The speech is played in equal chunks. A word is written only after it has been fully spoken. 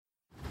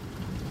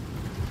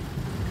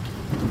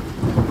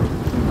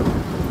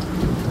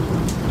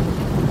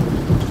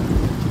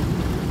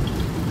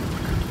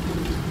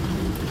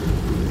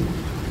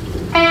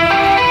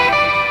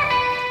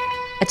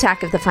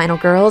Attack of the Final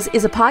Girls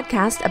is a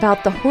podcast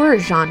about the horror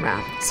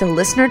genre, so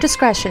listener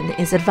discretion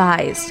is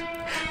advised.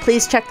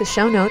 Please check the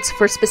show notes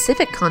for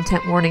specific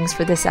content warnings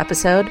for this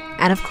episode,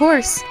 and of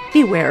course,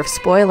 beware of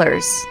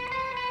spoilers.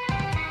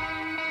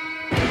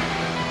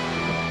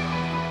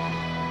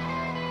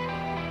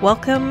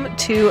 Welcome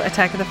to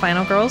Attack of the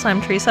Final Girls.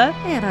 I'm Teresa.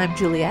 And I'm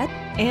Juliet.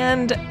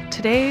 And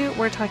today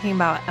we're talking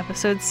about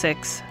episode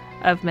 6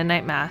 of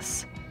Midnight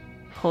Mass.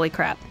 Holy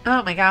crap.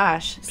 Oh my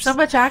gosh. So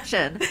much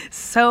action.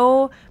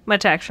 So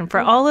much action.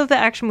 For all of the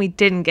action we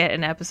didn't get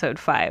in episode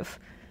 5.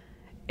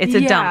 It's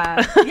a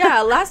dump.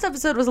 Yeah, last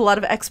episode was a lot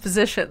of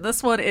exposition.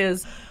 This one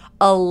is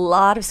a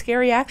lot of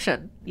scary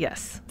action.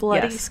 Yes.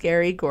 Bloody, yes.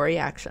 scary, gory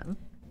action.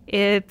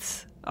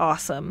 It's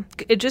awesome.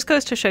 It just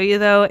goes to show you,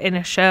 though, in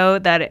a show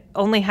that it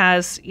only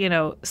has,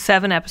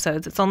 7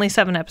 episodes. It's only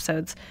 7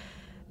 episodes.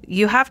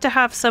 You have to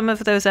have some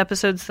of those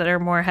episodes that are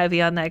more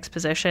heavy on the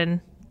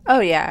exposition. Oh,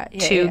 yeah.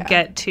 To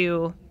get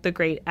to the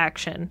great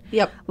action.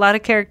 Yep. A lot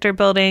of character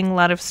building, a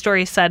lot of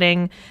story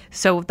setting.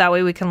 So that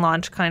way we can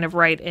launch kind of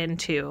right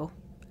into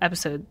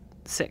episode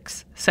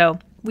 6. So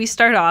we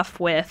start off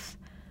with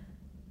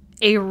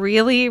a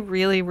really,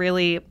 really,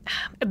 really...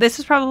 This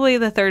is probably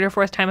the 3rd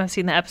or 4th time I've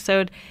seen the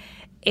episode.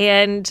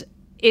 And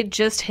it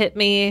just hit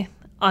me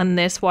on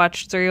this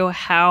watch through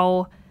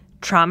how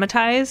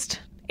traumatized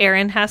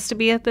Erin has to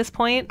be at this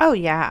point. Oh,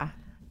 yeah.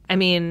 I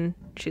mean,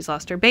 she's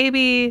lost her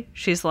baby.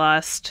 She's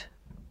lost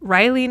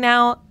Riley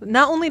now.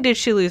 Not only did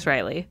she lose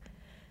Riley,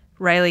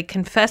 Riley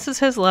confesses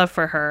his love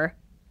for her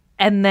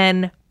and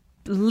then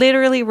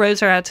literally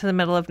rows her out to the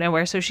middle of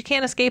nowhere so she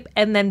can't escape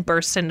and then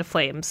bursts into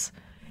flames.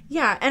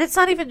 Yeah, and it's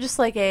not even just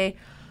like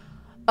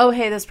oh,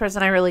 hey, this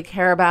person I really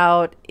care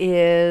about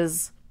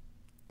is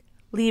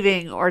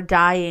leaving or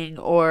dying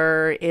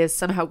or is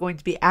somehow going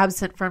to be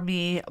absent from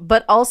me,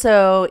 but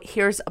also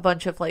here's a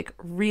bunch of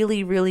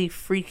really, really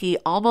freaky,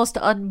 almost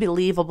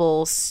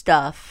unbelievable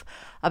stuff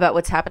about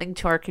what's happening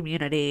to our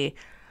community.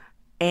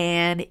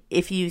 And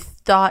if you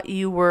thought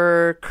you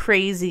were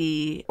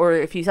crazy, or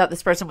if you thought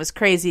this person was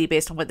crazy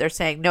based on what they're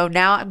saying, no,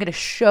 now I'm going to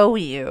show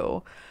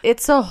you.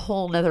 It's a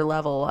whole nother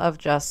level of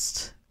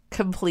just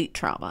complete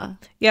trauma.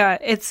 Yeah,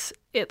 it's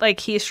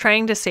he's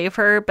trying to save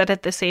her, but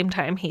at the same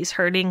time, he's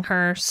hurting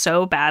her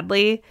so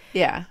badly.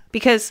 Yeah.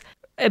 Because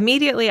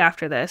immediately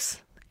after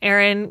this,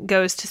 Erin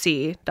goes to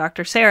see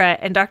Dr. Sarah,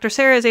 and Dr.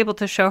 Sarah is able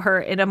to show her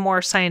in a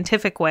more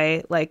scientific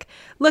way, like,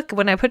 look,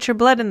 when I put your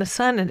blood in the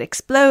sun, it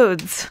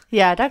explodes.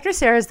 Yeah, Dr.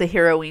 Sarah is the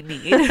hero we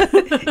need.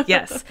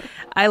 Yes,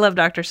 I love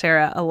Dr.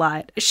 Sarah a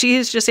lot.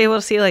 She's just able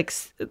to see,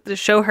 to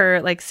show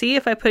her, see,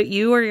 if I put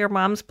you or your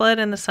mom's blood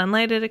in the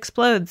sunlight, it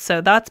explodes.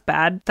 So that's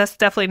bad. That's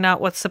definitely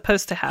not what's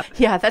supposed to happen.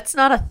 Yeah, that's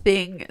not a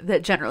thing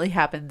that generally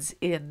happens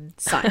in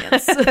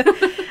science.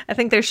 I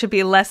think there should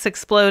be less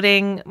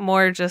exploding,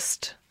 more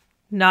just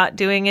not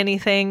doing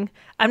anything.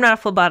 I'm not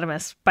a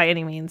phlebotomist by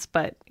any means,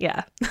 but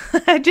yeah.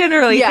 I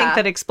generally think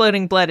that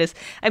exploding blood is,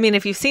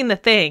 if you've seen The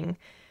Thing.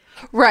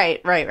 Right.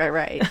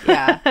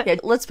 Yeah. Yeah.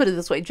 Let's put it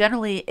this way.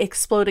 Generally,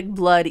 exploding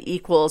blood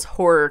equals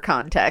horror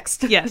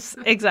context. Yes,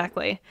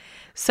 exactly.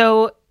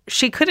 So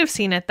she could have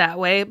seen it that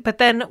way, but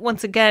then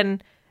once again,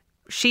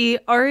 she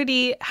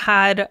already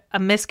had a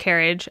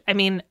miscarriage.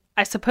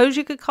 I suppose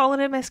you could call it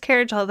a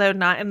miscarriage, although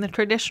not in the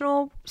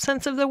traditional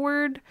sense of the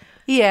word.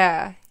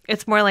 Yeah.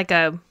 It's more like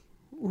a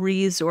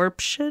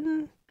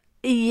resorption.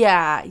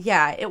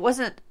 Yeah. It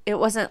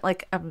wasn't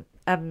like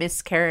a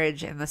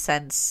miscarriage in the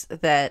sense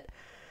that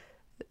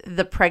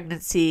the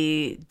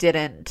pregnancy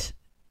didn't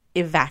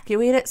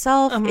evacuate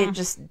itself. It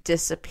just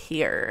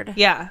disappeared.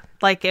 Yeah.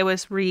 It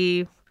was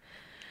resorbed.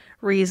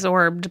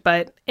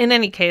 But in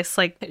any case,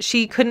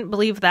 she couldn't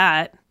believe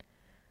that.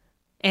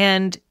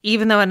 And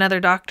even though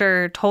another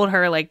doctor told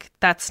her,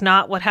 that's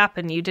not what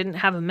happened, you didn't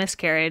have a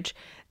miscarriage,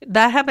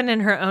 that happened in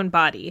her own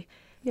body.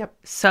 Yep.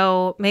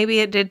 So maybe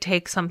it did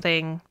take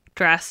something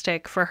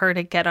drastic for her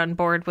to get on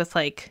board with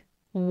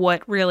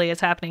what really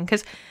is happening.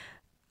 Because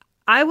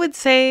I would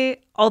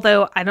say,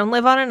 although I don't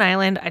live on an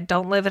island, I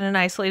don't live in an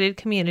isolated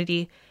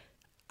community,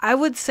 I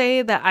would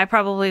say that I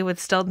probably would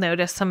still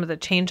notice some of the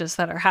changes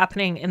that are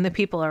happening in the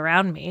people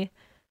around me.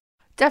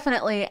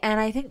 Definitely. And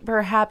I think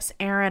perhaps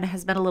Erin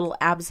has been a little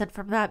absent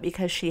from that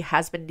because she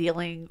has been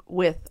dealing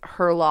with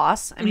her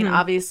loss.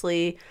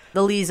 Obviously,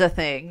 the Lisa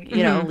thing,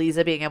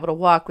 Lisa being able to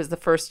walk was the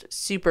first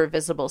super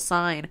visible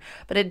sign.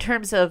 But in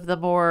terms of the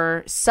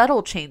more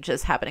subtle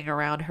changes happening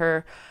around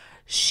her,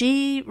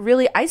 she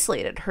really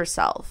isolated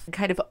herself and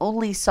kind of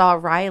only saw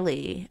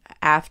Riley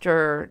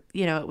after,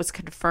 it was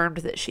confirmed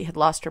that she had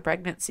lost her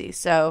pregnancy.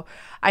 So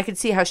I could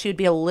see how she would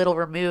be a little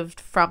removed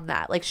from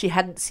that. She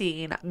hadn't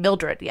seen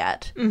Mildred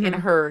yet in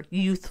her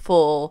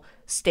youthful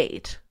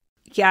state.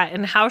 Yeah,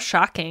 and how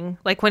shocking.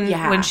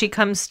 When she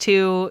comes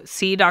to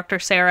see Dr.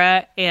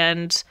 Sarah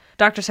and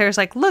Dr. Sarah's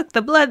like, look,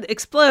 the blood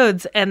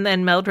explodes. And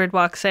then Mildred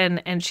walks in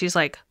and she's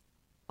like,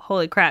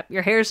 holy crap,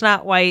 your hair's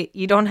not white.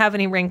 You don't have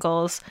any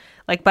wrinkles.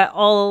 But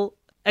all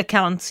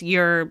accounts,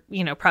 you're,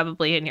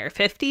 probably in your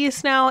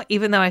 50s now,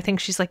 even though I think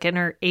she's like in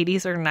her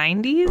 80s or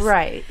 90s.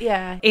 Right.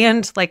 Yeah.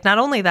 And like, not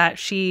only that,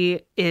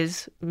 she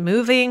is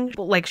moving,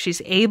 like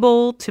she's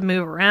able to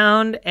move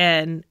around.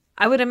 And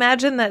I would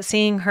imagine that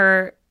seeing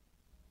her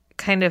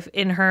kind of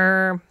in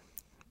her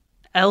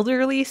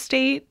elderly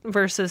state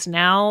versus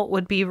now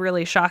would be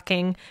really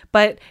shocking.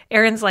 But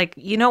Erin's like,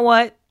 you know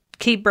what?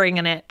 Keep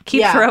bringing it.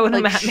 Keep throwing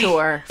them at me.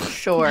 Sure.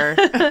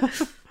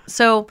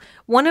 So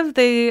one of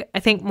the, I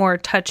think, more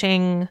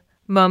touching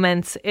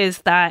moments is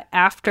that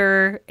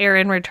after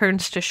Erin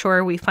returns to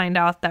shore, we find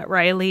out that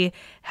Riley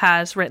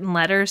has written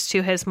letters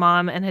to his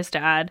mom and his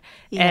dad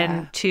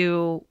and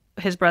to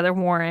his brother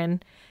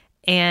Warren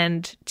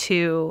and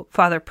to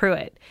Father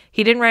Pruitt.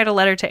 He didn't write a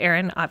letter to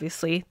Erin,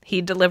 obviously.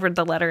 He delivered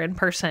the letter in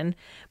person,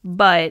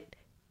 but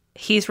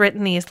he's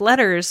written these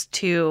letters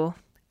to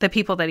the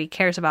people that he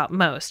cares about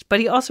most. But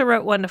he also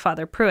wrote one to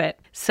Father Pruitt.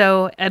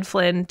 So Ed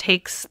Flynn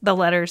takes the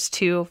letters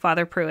to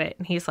Father Pruitt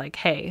and he's like,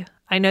 hey,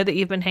 I know that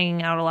you've been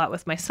hanging out a lot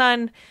with my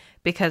son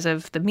because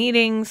of the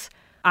meetings.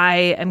 I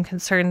am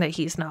concerned that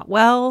he's not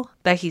well,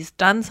 that he's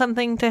done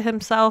something to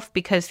himself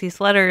because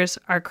these letters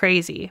are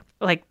crazy.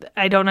 Like,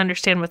 I don't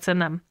understand what's in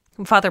them.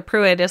 Father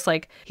Pruitt is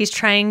like, he's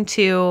trying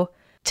to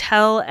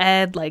tell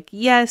Ed, like,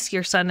 yes,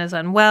 your son is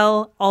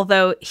unwell,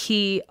 although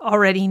he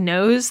already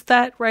knows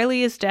that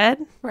Riley is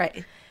dead.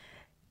 Right.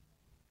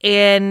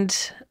 And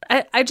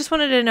I just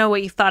wanted to know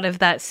what you thought of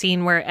that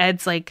scene where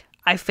Ed's like,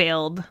 I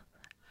failed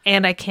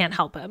and I can't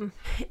help him.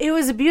 It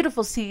was a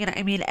beautiful scene.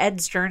 I mean,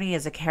 Ed's journey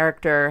as a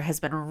character has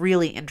been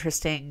really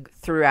interesting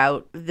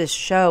throughout this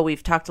show.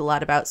 We've talked a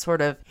lot about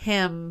sort of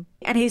him,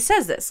 and he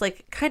says this,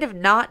 like, kind of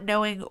not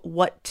knowing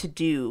what to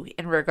do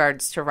in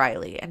regards to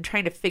Riley and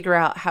trying to figure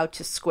out how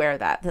to square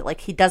that,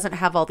 like, he doesn't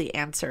have all the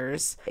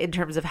answers in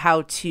terms of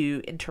how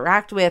to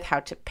interact with,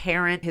 how to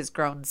parent his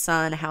grown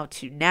son, how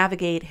to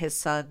navigate his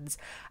son's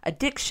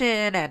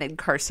addiction and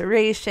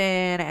incarceration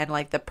and,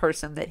 like, the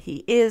person that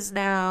he is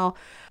now.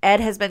 Ed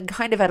has been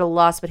kind of at a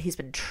loss, but he's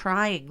been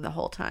trying the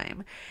whole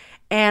time.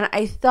 And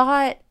I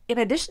thought, in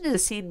addition to the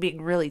scene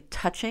being really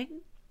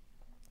touching,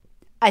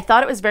 I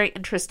thought it was very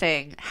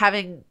interesting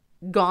having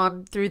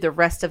gone through the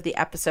rest of the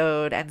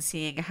episode and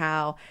seeing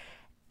how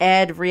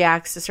Ed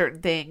reacts to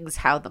certain things,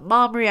 how the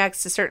mom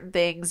reacts to certain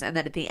things, and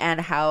then at the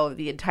end, how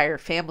the entire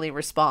family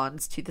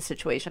responds to the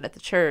situation at the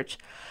church.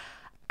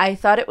 I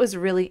thought it was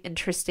really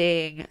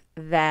interesting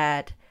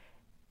that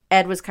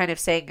Ed was kind of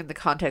saying in the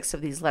context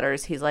of these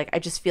letters, he's like, I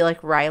just feel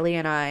like Riley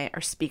and I are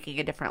speaking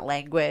a different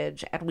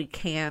language and we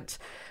can't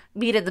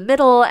meet in the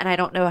middle and I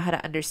don't know how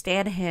to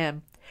understand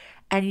him.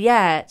 And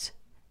yet,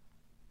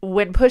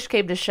 when push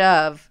came to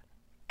shove,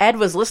 Ed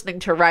was listening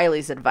to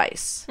Riley's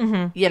advice.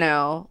 Mm-hmm. You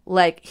know,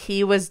 like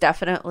he was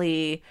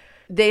definitely,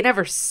 they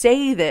never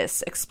say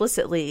this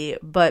explicitly,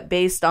 but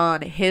based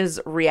on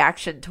his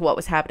reaction to what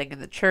was happening in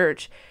the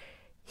church,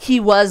 he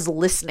was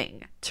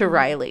listening to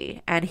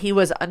Riley and he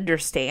was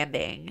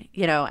understanding,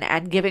 you know,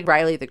 and giving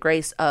Riley the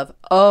grace of,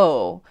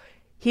 oh,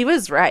 he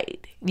was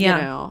right, you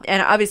know.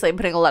 And obviously I'm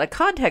putting a lot of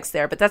context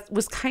there, but that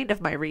was kind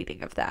of my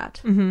reading of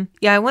that. Mm-hmm.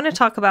 Yeah, I want to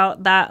talk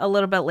about that a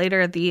little bit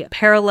later, the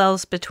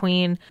parallels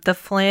between the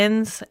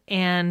Flynns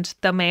and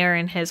the mayor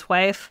and his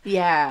wife.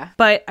 Yeah.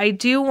 But I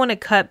do want to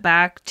cut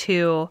back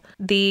to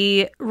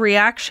the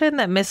reaction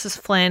that Mrs.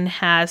 Flynn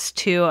has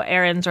to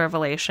Erin's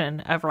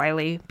revelation of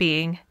Riley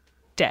being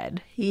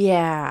dead.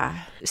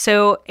 Yeah.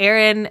 So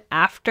Erin,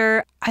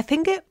 after, I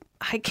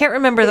can't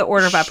remember the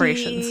order of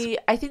operations.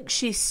 I think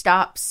she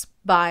stops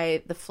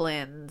by the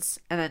Flynns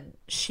and then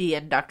she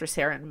and Dr.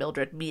 Sarah and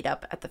Mildred meet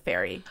up at the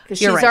ferry because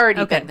she's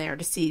already been there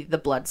to see the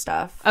blood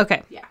stuff.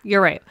 Okay. Yeah.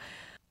 You're right.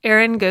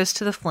 Erin goes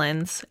to the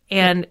Flynns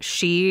and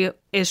she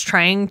is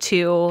trying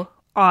to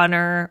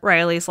honor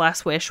Riley's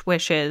last wish,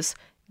 which is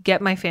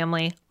get my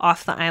family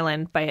off the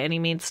island by any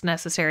means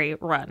necessary,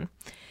 run.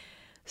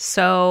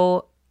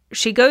 So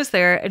she goes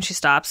there and she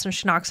stops and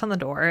she knocks on the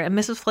door and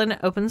Mrs. Flynn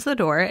opens the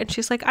door and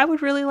she's like, I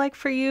would really like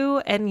for you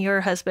and your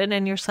husband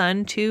and your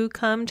son to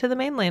come to the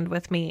mainland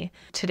with me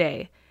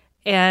today.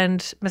 And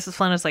Mrs.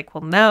 Flynn is like,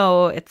 well,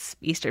 no, it's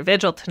Easter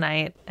Vigil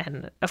tonight.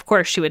 And of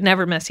course she would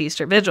never miss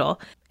Easter Vigil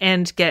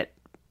and get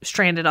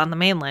stranded on the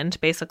mainland,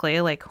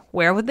 basically. Like,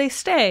 where would they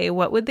stay?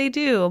 What would they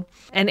do?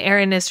 And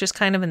Erin is just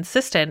kind of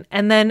insistent.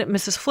 And then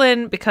Mrs.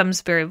 Flynn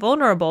becomes very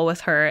vulnerable with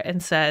her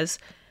and says,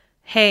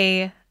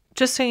 hey,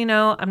 just so you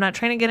know, I'm not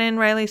trying to get in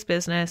Riley's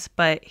business,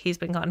 but he's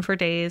been gone for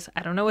days.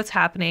 I don't know what's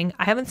happening.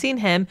 I haven't seen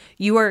him.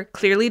 You are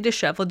clearly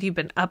disheveled. You've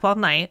been up all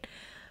night.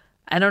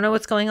 I don't know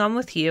what's going on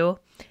with you.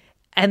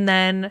 And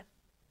then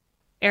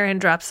Erin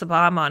drops the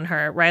bomb on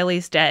her.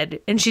 Riley's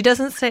dead. And she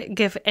doesn't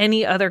give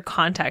any other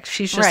context.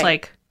 She's just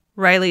like,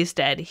 Riley's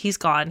dead. He's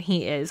gone.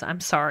 He is.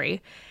 I'm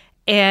sorry.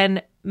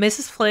 And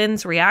Mrs.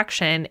 Flynn's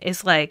reaction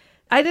is like,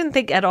 I didn't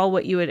think at all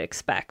what you would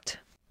expect.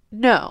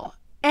 No.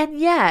 And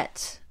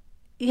yet,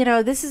 you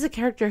know, this is a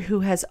character who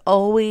has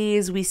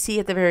always, we see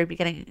at the very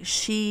beginning,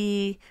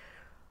 she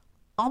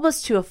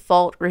almost to a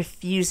fault,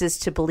 refuses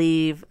to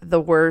believe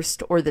the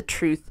worst or the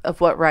truth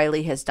of what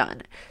Riley has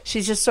done.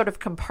 She's just sort of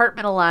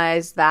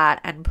compartmentalized that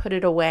and put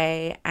it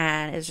away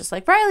and is just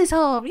like, Riley's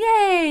home.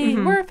 Yay.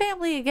 We're a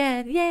family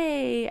again.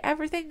 Yay.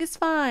 Everything is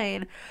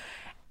fine.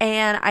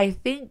 And I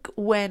think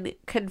when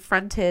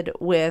confronted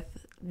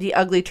with the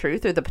ugly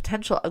truth or the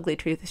potential ugly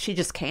truth, she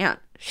just can't.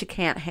 She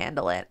can't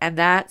handle it. And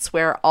that's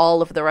where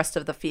all of the rest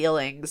of the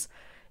feelings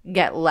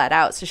get let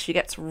out. So she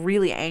gets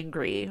really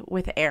angry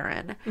with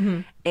Aaron.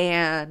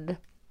 And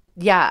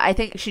yeah, I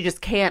think she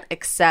just can't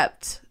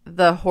accept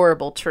the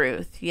horrible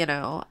truth, you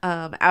know,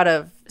 out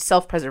of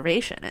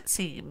self-preservation, it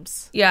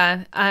seems.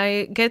 Yeah,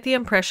 I get the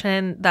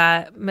impression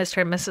that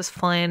Mr. and Mrs.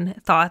 Flynn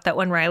thought that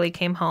when Riley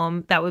came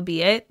home, that would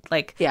be it.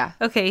 Like, yeah,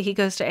 okay, he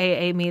goes to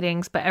AA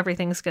meetings, but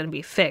everything's going to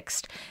be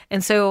fixed.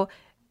 And so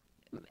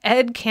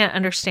Ed can't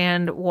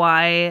understand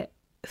why,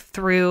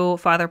 through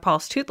Father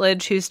Paul's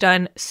tutelage, who's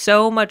done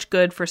so much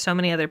good for so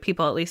many other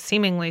people, at least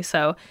seemingly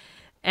so,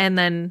 and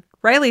then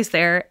Riley's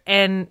there,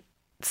 and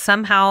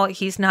somehow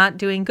he's not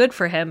doing good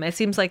for him. It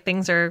seems like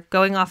things are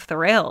going off the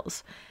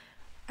rails.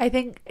 I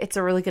think it's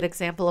a really good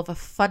example of a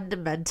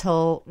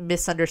fundamental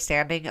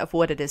misunderstanding of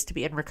what it is to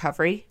be in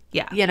recovery.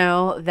 Yeah. You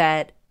know,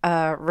 that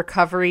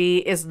recovery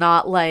is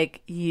not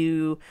like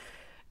you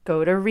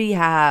go to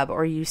rehab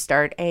or you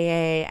start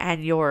AA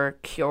and you're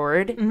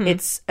cured.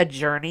 It's a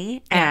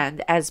journey. Yeah.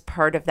 And as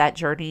part of that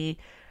journey,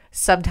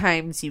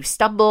 sometimes you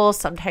stumble,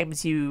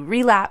 sometimes you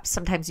relapse,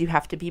 sometimes you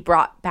have to be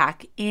brought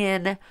back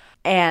in.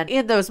 And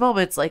in those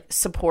moments, like,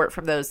 support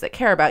from those that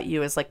care about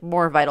you is like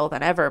more vital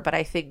than ever. But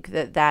I think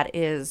that that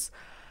is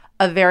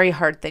a very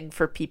hard thing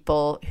for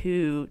people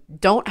who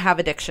don't have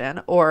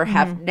addiction or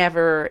have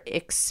never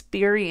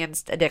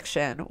experienced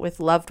addiction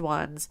with loved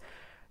ones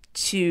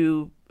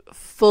to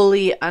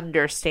fully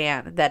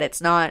understand, that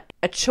it's not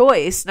a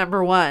choice,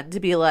 number one, to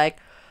be like,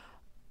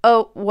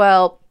 oh,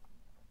 well,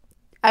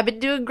 I've been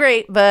doing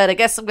great, but I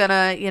guess I'm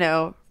gonna, you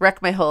know,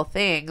 wreck my whole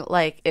thing.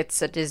 Like,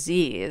 it's a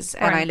disease.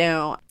 And I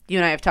know you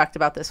and I have talked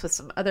about this with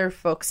some other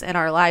folks in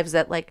our lives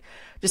that, like,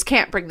 just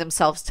can't bring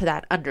themselves to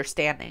that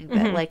understanding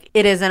that, like,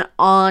 it is an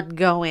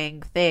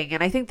ongoing thing.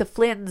 And I think the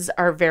Flynns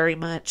are very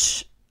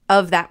much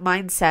of that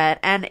mindset.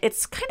 And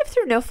it's kind of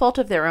through no fault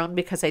of their own,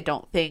 because I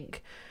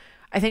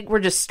think we're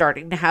just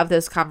starting to have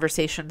those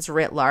conversations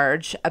writ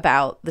large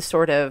about the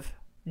sort of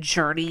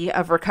journey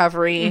of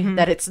recovery,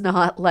 that it's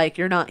not like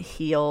you're not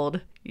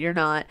healed. You're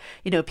not,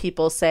 you know,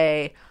 people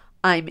say,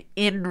 I'm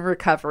in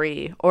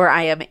recovery, or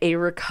I am a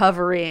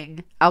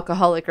recovering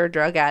alcoholic or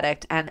drug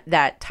addict. And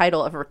that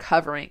title of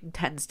recovering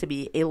tends to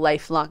be a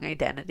lifelong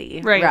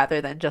identity,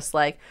 rather than just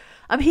like,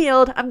 I'm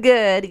healed, I'm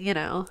good, you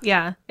know?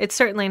 Yeah, it's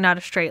certainly not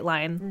a straight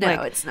line. No,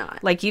 like, it's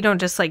not. Like, you don't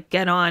just like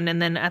get on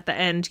and then at the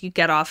end you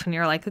get off and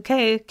you're like,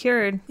 okay,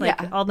 cured,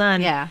 like, all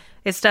done. Yeah.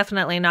 It's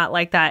definitely not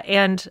like that.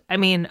 And I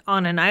mean,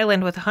 on an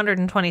island with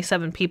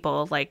 127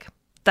 people, like,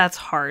 that's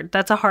hard.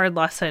 That's a hard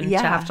lesson to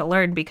have to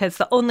learn, because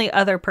the only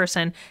other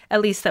person,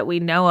 at least that we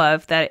know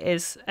of, that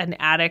is an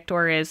addict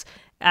or is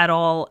at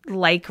all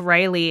like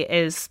Riley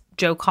is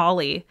Joe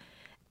Cawley.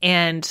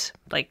 And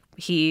like,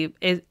 he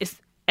is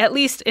at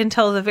least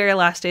until the very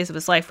last days of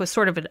his life, was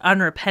sort of an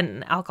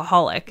unrepentant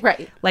alcoholic.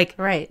 Right. Like,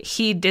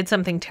 he did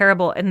something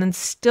terrible and then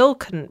still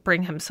couldn't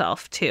bring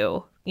himself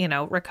to, you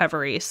know,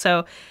 recovery.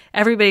 So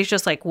everybody's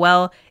just like,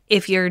 well,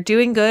 if you're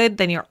doing good,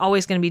 then you're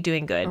always going to be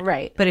doing good.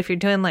 Right. But if you're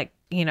doing, like,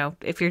 you know,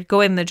 if you're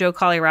going the Joe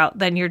Cawley route,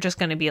 then you're just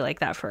going to be like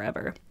that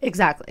forever.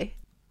 Exactly.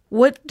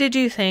 What did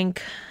you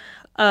think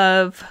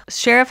of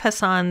Sheriff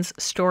Hassan's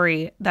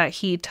story that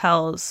he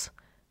tells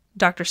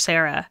Dr.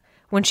 Sarah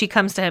when she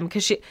comes to him?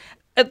 Because she,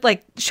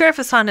 like, Sheriff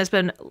Hassan has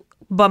been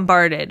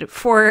bombarded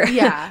for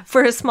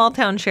for a small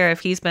town sheriff.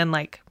 He's been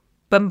like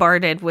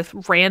bombarded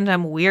with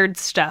random weird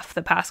stuff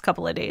the past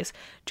couple of days.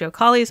 Joe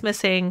Cawley's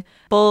missing,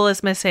 Bull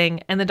is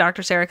missing, and the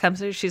Dr. Sarah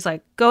comes in. She's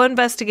like, go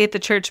investigate the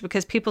church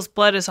because people's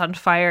blood is on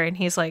fire. And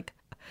he's like,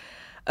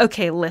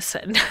 okay,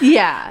 listen.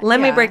 Yeah. Let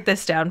me break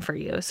this down for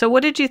you. So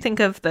what did you think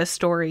of the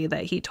story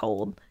that he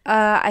told?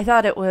 I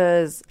thought it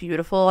was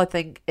beautiful. I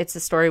think it's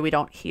a story we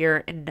don't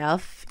hear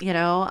enough, you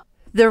know.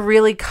 The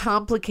really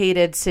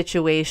complicated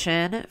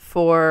situation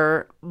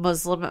for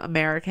Muslim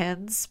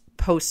Americans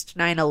post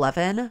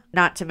 9/11,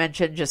 not to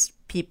mention just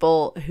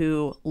people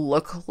who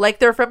look like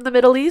they're from the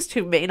Middle East,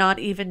 who may not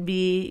even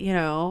be, you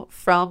know,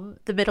 from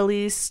the Middle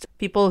East.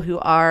 People who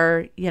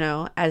are, you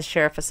know, as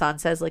Sheriff Hassan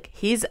says, like,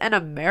 he's an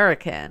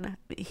American.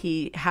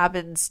 He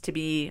happens to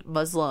be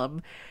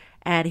Muslim.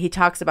 And he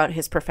talks about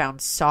his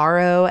profound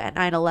sorrow at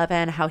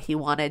 9/11, how he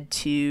wanted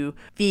to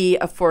be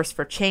a force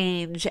for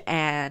change,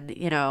 and,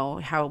 you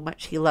know, how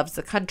much he loves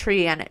the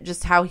country, and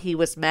just how he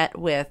was met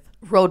with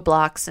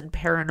roadblocks and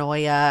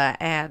paranoia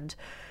and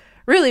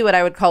really what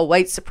I would call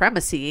white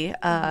supremacy,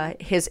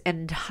 his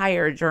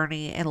entire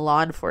journey in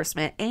law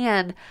enforcement,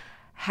 and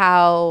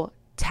how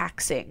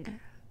taxing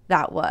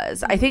that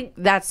was. I think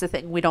that's the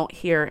thing we don't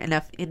hear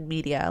enough in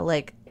media.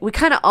 Like, we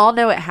kind of all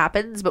know it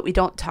happens, but we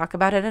don't talk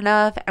about it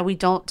enough, and we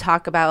don't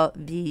talk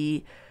about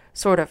the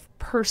sort of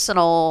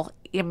personal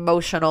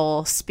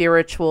emotional,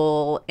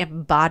 spiritual,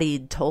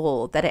 embodied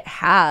toll that it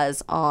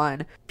has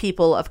on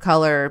people of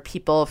color,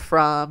 people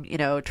from, you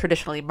know,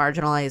 traditionally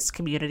marginalized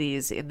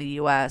communities in the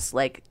US,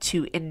 like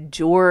to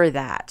endure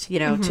that, you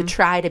know, to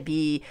try to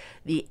be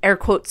the air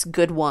quotes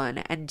good one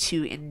and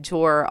to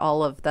endure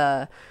all of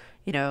the,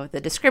 you know,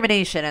 the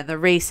discrimination and the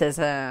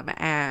racism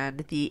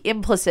and the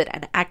implicit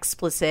and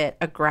explicit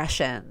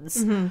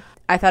aggressions.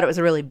 I thought it was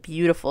a really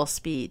beautiful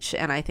speech.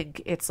 And I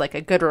think it's like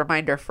a good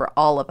reminder for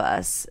all of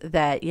us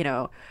that, you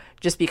know,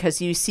 just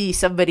because you see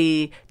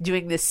somebody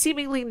doing this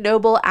seemingly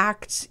noble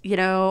act, you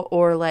know,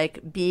 or like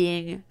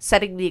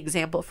setting the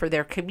example for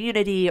their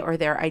community or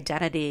their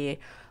identity,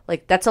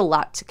 like that's a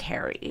lot to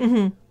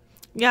carry.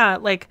 Yeah,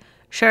 like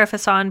Sheriff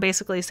Hassan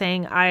basically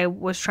saying I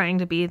was trying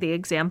to be the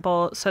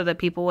example so that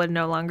people would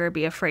no longer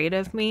be afraid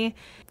of me.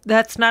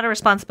 That's not a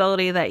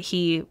responsibility that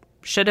he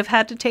should have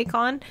had to take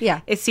on.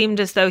 Yeah. It seemed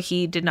as though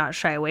he did not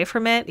shy away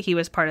from it. He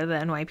was part of the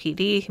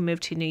NYPD. He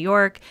moved to New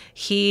York.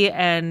 He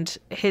and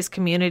his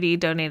community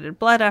donated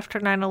blood after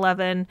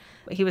 9/11.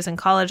 He was in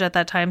college at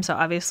that time, so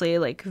obviously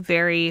like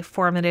very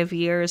formative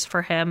years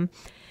for him.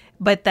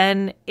 But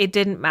then it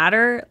didn't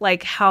matter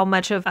like how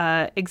much of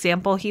an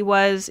example he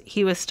was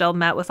still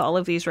met with all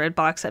of these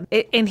roadblocks.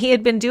 And he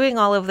had been doing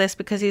all of this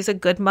because he's a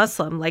good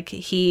Muslim. Like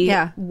he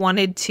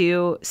wanted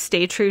to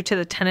stay true to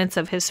the tenets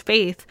of his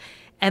faith.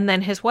 And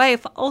then his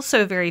wife,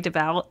 also very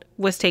devout,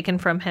 was taken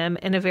from him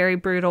in a very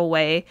brutal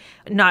way,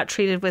 not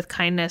treated with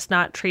kindness,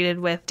 not treated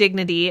with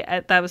dignity.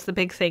 That was the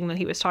big thing that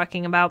he was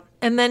talking about.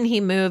 And then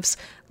he moves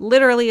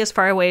literally as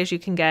far away as you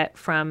can get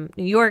from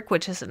New York,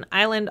 which is an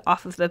island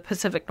off of the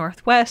Pacific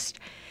Northwest.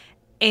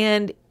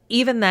 And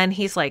even then,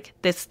 he's like,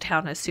 this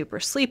town is super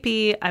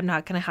sleepy. I'm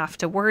not going to have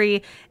to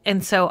worry.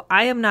 And so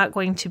I'm not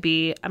going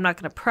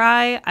to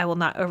pry. I will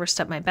not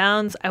overstep my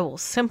bounds. I will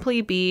simply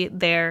be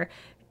there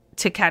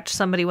to catch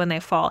somebody when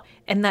they fall.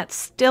 And that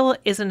still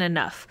isn't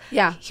enough.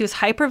 Yeah. He was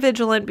hyper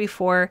vigilant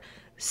before,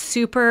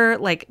 super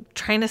like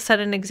trying to set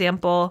an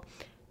example,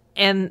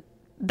 and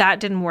that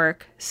didn't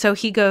work. So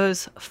he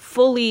goes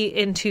fully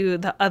into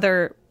the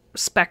other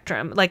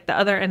spectrum, like the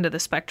other end of the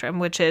spectrum,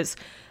 which is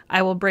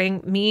I will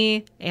bring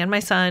me and my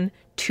son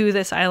to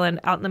this island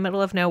out in the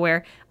middle of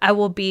nowhere. I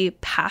will be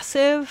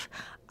passive.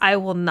 I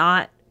will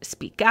not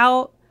speak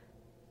out.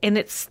 And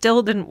it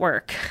still didn't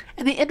work.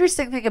 And the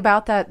interesting thing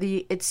about that,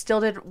 it still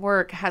didn't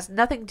work, has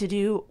nothing to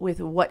do with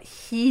what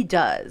he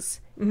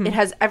does. It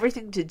has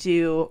everything to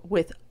do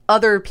with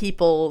other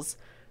people's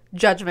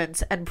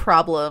judgments and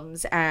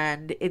problems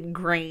and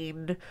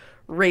ingrained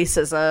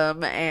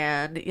racism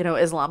and, you know,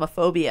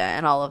 Islamophobia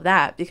and all of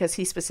that. Because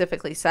he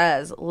specifically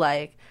says,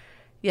 like,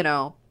 you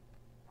know,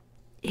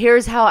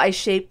 here's how I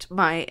shaped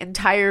my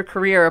entire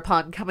career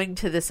upon coming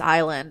to this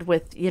island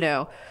with, you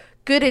know,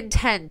 good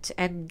intent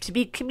and to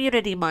be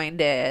community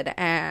minded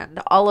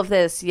and all of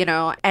this, you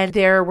know, and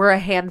there were a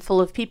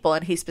handful of people,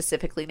 and he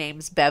specifically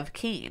names Bev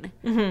Keane,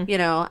 you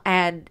know,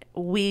 and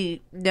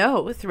we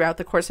know throughout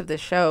the course of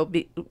this show,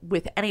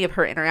 with any of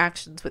her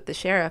interactions with the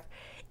sheriff,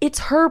 it's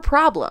her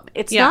problem.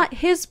 It's not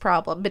his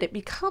problem, but it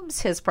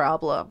becomes his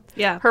problem.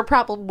 Yeah. Her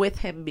problem with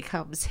him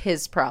becomes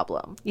his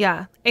problem.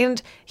 Yeah.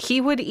 And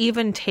he would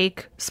even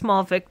take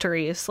small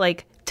victories,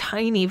 like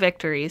tiny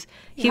victories.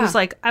 He was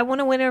like, I want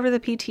to win over the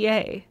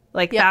PTA.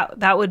 Like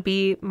that would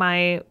be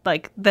my,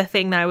 like the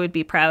thing that I would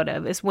be proud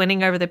of is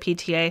winning over the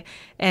PTA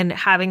and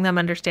having them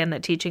understand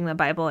that teaching the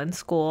Bible in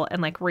school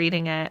and like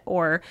reading it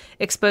or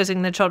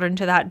exposing the children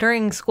to that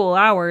during school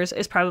hours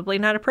is probably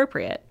not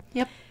appropriate.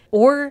 Yep.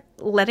 Or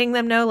letting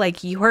them know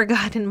like your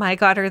God and my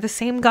God are the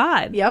same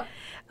God.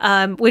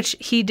 Yep. Which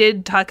he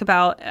did talk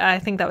about. I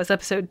think that was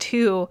episode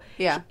 2.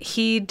 Yeah.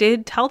 He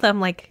did tell them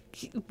like,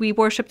 we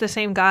worship the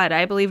same God.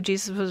 I believe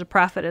Jesus was a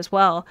prophet as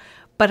well,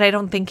 but I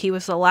don't think he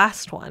was the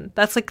last one.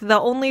 That's like the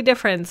only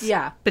difference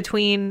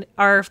between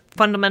our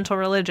fundamental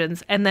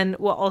religions. And then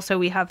also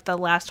we have the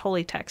last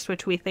holy text,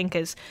 which we think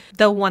is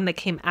the one that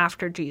came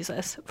after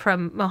Jesus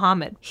from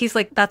Muhammad. He's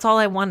like, that's all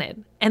I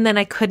wanted. And then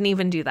I couldn't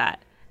even do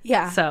that.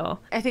 Yeah. So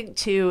I think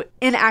too,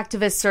 in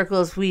activist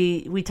circles,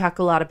 we talk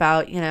a lot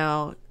about, you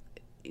know,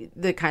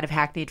 the kind of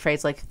hackneyed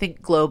phrase like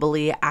think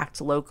globally,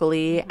 act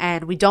locally.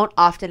 And we don't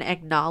often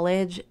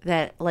acknowledge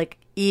that like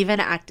even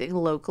acting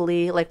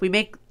locally, like we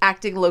make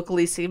acting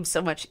locally seem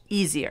so much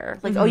easier.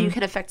 Like, oh, you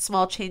can affect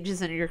small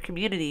changes in your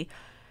community.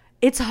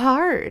 It's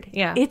hard.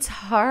 Yeah. It's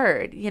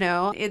hard. You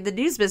know, in the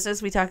news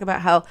business, we talk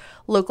about how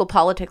local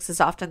politics is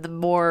often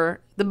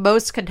the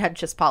most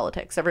contentious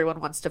politics.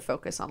 Everyone wants to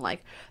focus on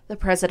like the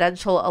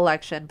presidential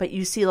election, but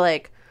you see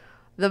like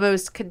the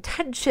most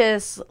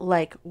contentious,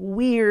 like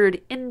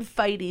weird,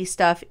 infighty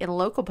stuff in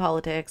local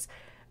politics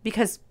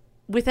because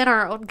within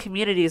our own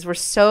communities, we're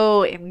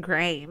so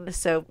ingrained.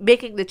 So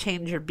making the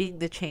change or being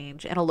the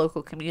change in a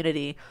local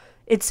community,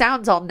 it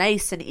sounds all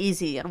nice and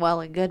easy and well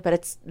and good, but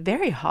it's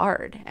very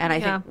hard. And I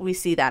think we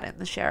see that in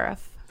the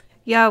sheriff.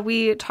 Yeah,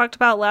 we talked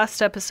about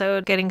last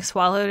episode getting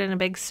swallowed in a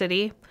big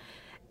city.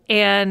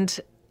 And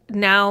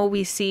now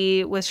we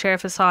see with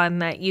Sheriff Hassan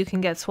that you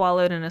can get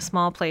swallowed in a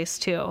small place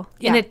too.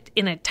 Yeah.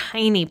 In a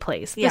tiny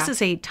place. Yeah. This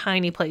is a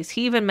tiny place.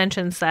 He even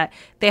mentions that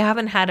they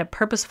haven't had a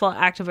purposeful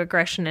act of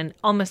aggression in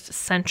almost a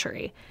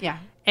century. Yeah.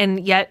 And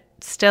yet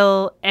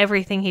still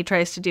everything he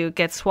tries to do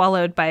gets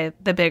swallowed by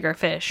the bigger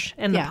fish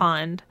in the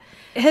pond.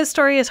 His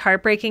story is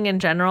heartbreaking in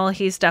general.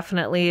 He's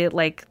definitely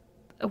like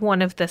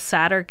one of the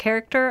sadder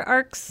character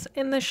arcs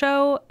in the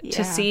show,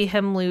 to see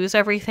him lose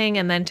everything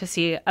and then to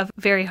see a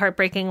very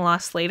heartbreaking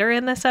loss later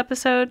in this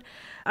episode.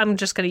 I'm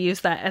just going to use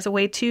that as a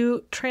way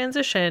to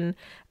transition,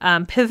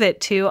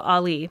 pivot to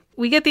Ali.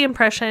 We get the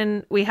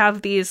impression we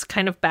have these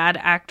kind of bad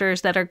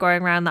actors that are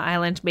going around the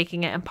island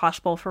making it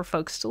impossible for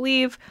folks to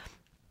leave.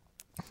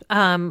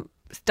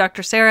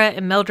 Dr. Sarah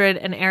and Mildred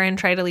and Aaron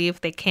try to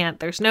leave. They can't.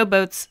 There's no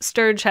boats.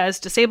 Sturge has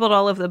disabled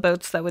all of the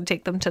boats that would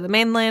take them to the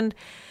mainland.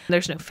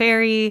 There's no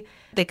ferry.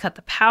 They cut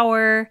the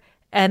power.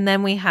 And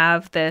then we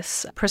have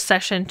this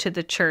procession to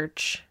the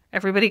church.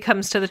 Everybody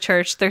comes to the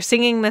church. They're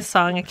singing this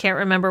song. I can't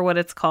remember what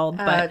it's called,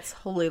 but it's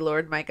Holy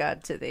Lord, My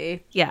God, to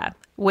Thee. Yeah,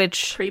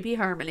 which Creepy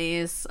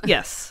harmonies.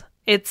 Yes.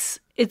 It's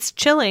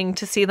chilling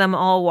to see them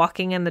all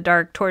walking in the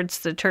dark towards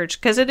the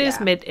church because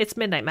it's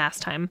midnight mass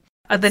time.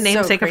 The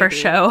namesake of our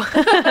show.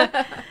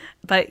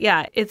 But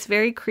yeah, it's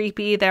very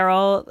creepy. They're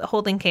all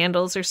holding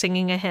candles or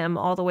singing a hymn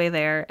all the way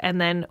there. And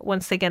then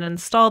once they get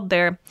installed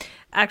there,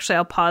 actually,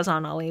 I'll pause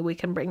on Ali. We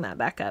can bring that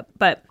back up.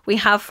 But we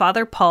have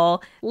Father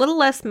Paul, a little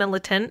less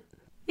militant.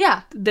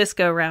 Yeah. This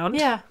go round.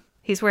 Yeah.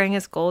 He's wearing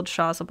his gold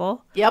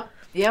chasuble. Yep.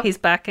 He's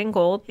back in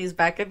gold. He's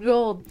back in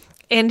gold.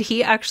 And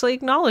he actually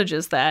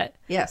acknowledges that.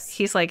 Yes.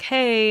 He's like,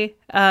 hey,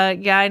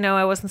 I know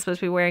I wasn't supposed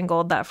to be wearing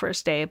gold that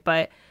first day,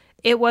 but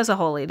it was a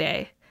holy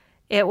day.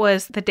 It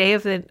was the day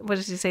of the, what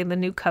does he say, the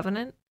new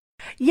covenant?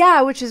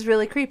 Yeah, which is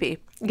really creepy.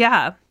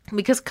 Yeah,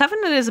 because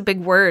covenant is a big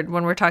word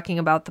when we're talking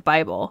about the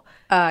Bible.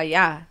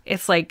 Yeah.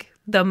 It's like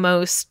the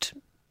most,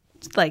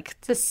 like...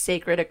 It's a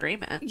sacred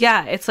agreement.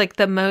 Yeah, it's like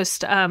the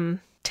most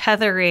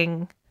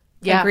tethering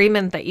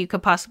agreement that you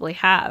could possibly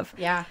have.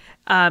 Yeah.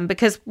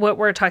 Because what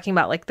we're talking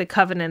about, like the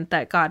covenant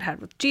that God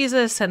had with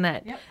Jesus and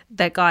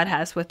that God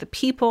has with the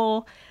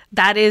people,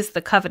 that is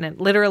the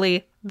covenant.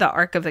 Literally, the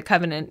Ark of the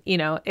Covenant, you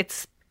know,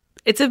 it's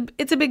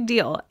a big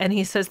deal. And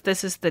he says,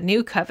 this is the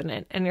new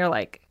covenant. And you're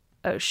like,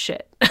 oh,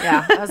 shit.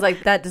 Yeah. I was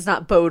like, that does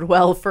not bode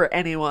well for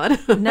anyone.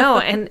 No.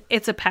 And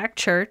it's a packed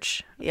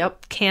church.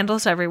 Yep.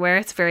 Candles everywhere.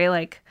 It's very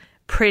like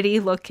pretty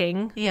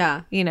looking.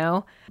 Yeah. You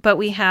know, but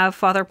we have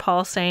Father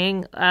Paul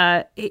saying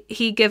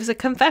he gives a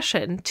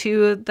confession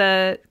to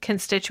the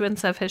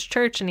constituents of his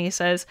church. And he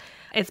says,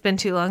 it's been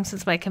too long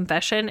since my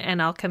confession.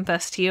 And I'll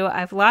confess to you,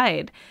 I've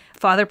lied.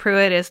 Father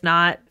Pruitt is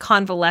not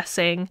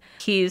convalescing.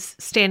 He's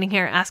standing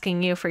here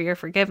asking you for your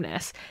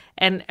forgiveness.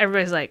 And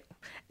everybody's like,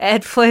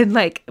 Ed Flynn,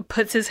 like,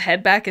 puts his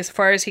head back as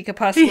far as he could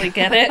possibly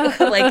get it,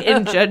 like,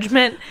 in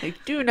judgment. I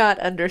do not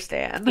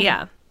understand.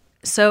 Yeah.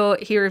 So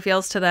he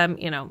reveals to them,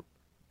 you know,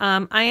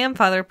 I am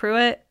Father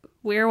Pruitt.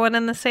 We're one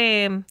and the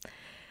same.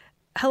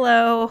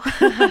 Hello.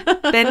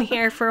 Been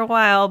here for a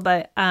while,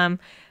 but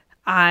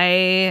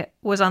I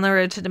was on the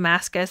road to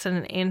Damascus and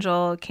an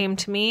angel came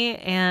to me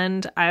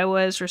and I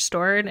was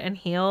restored and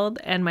healed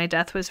and my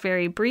death was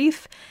very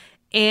brief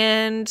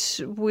and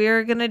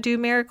we're going to do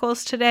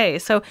miracles today.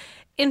 So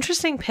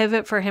interesting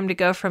pivot for him to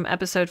go from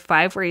episode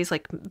 5 where he's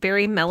like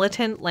very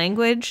militant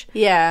language.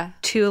 Yeah.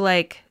 To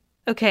like,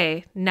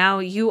 okay, now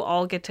you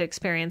all get to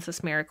experience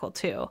this miracle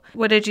too.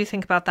 What did you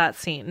think about that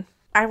scene?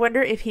 I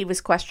wonder if he was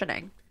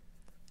questioning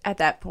at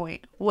that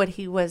point what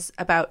he was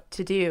about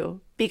to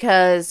do,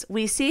 because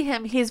we see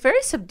him, he's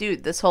very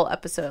subdued this whole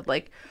episode.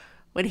 Like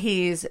when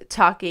he's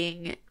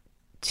talking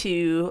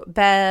to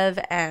Bev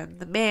and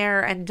the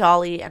mayor and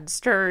Dolly and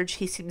Sturge,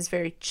 he seems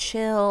very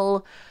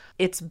chill.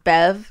 It's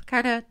Bev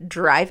kind of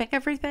driving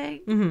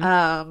everything.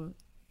 Mm-hmm.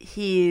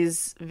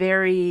 He's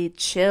very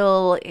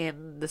chill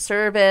in the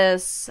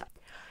service.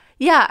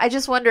 Yeah, I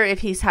just wonder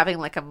if he's having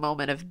like a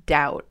moment of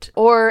doubt,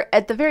 or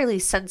at the very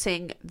least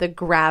sensing the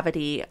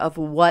gravity of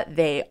what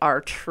they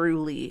are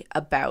truly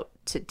about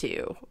to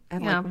do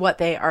and like what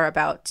they are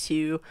about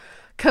to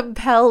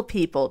compel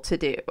people to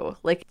do.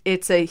 Like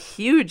it's a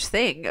huge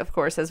thing, of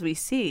course, as we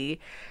see.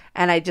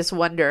 And I just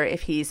wonder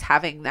if he's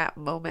having that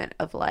moment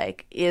of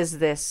like, is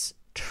this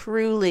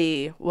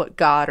truly what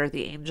God or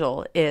the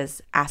angel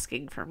is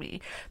asking for me?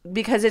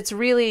 Because it's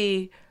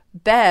really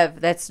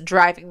Bev that's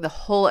driving the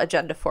whole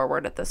agenda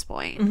forward at this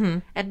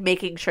point, and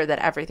making sure that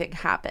everything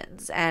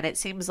happens. And it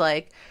seems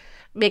like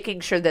making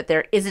sure that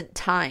there isn't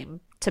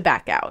time to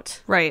back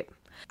out. Right.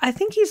 I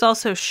think he's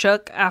also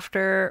shook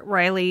after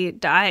Riley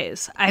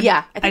dies. I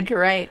think you're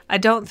right. I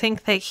don't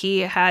think that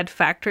he had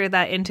factored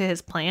that into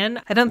his plan.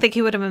 I don't think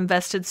he would have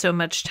invested so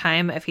much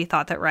time if he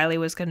thought that Riley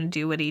was going to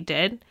do what he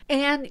did.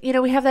 And, you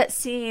know, we have that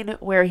scene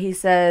where he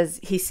says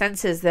he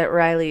senses that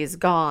Riley is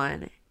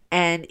gone.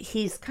 And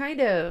he's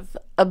kind of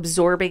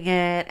absorbing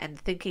it and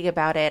thinking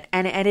about it.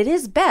 And it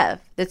is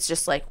Bev that's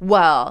just like,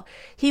 well,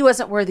 he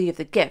wasn't worthy of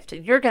the gift.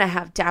 And you're going to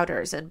have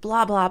doubters and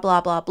blah, blah, blah,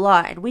 blah,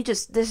 blah. And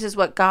this is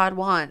what God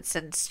wants.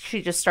 And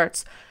she just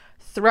starts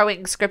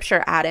throwing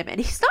scripture at him, and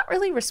he's not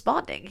really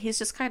responding. He's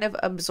just kind of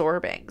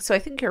absorbing. So I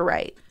think you're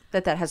right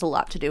that has a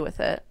lot to do with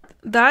it.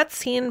 That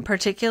scene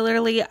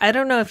particularly, I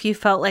don't know if you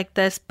felt like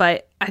this,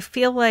 but I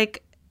feel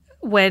like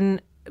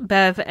when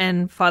Bev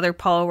and Father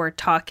Paul were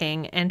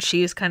talking and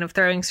she's kind of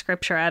throwing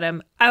scripture at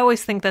him, I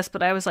always think this,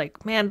 but I was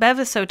like, man, Bev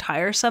is so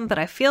tiresome, but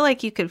I feel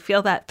like you could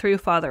feel that through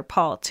Father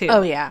Paul too.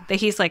 Oh, yeah. That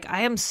he's like,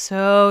 I am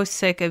so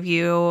sick of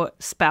you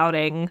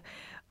spouting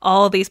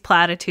all these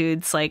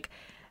platitudes. Like,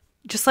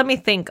 just let me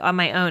think on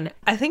my own.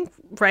 I think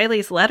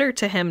Riley's letter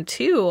to him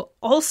too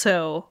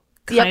also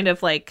kind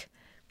of like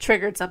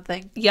triggered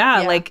something.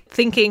 Yeah, like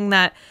thinking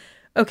that,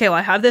 okay, well,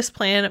 I have this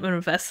plan. I'm going to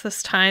invest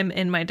this time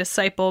in my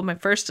disciple, my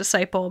first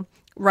disciple,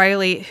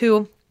 Riley,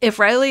 who, if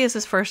Riley is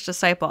his first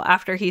disciple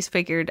after he's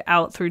figured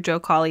out through Joe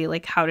Colley,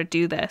 like how to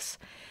do this,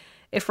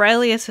 if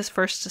Riley is his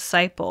first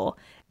disciple,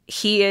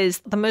 he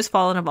is the most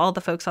fallen of all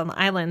the folks on the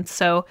island.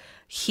 So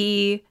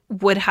he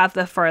would have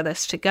the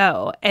farthest to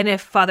go. And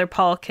if Father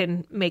Paul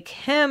can make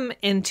him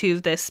into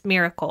this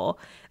miracle,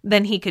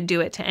 then he could do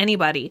it to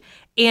anybody.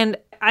 And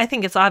I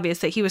think it's obvious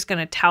that he was going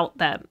to tout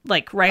them,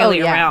 like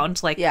Riley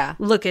around, like,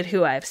 look at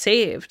who I've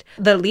saved,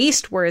 the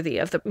least worthy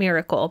of the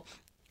miracle.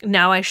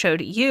 Now I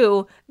showed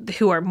you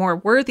who are more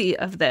worthy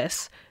of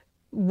this.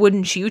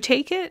 Wouldn't you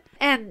take it?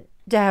 And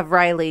to have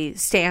Riley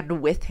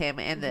stand with him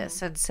in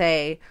this and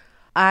say,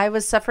 I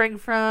was suffering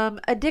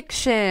from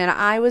addiction.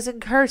 I was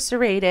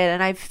incarcerated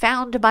and I've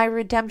found my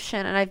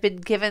redemption and I've been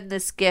given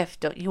this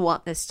gift. Don't you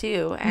want this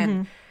too?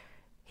 And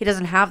he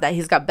doesn't have that.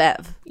 He's got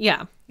Bev.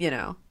 Yeah. You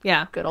know.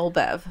 Yeah. Good old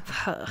Bev.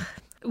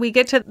 We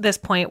get to this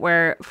point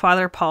where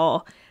Father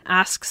Paul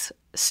asks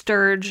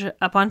Sturge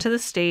up onto the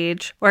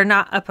stage, or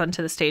not up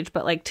onto the stage,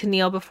 but like to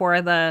kneel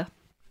before the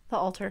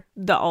altar.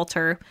 The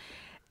altar.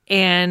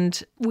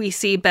 And we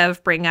see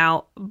Bev bring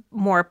out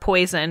more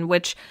poison,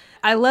 which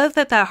I love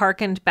that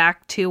harkened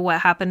back to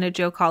what happened to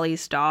Joe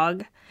Colley's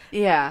dog.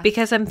 Yeah.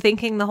 Because I'm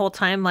thinking the whole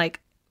time, like,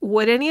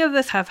 would any of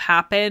this have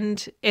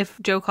happened if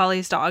Joe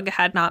Colley's dog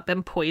had not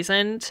been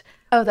poisoned?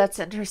 Oh, that's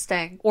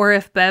interesting. Or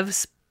if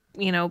Bev's,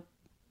 MO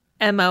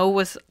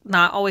was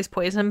not always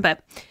poison.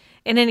 But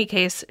in any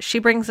case, she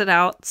brings it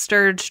out.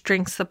 Sturge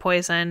drinks the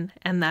poison,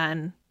 and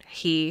then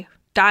he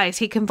dies.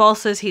 He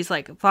convulses. He's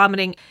like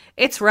vomiting.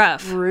 It's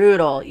rough.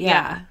 Brutal.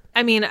 Yeah.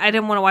 I mean, I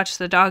didn't want to watch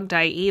the dog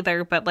die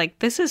either, but like,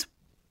 this is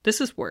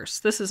worse.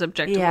 This is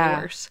objectively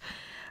worse.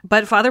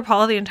 But Father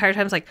Paul the entire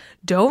time is like,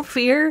 don't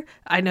fear.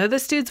 I know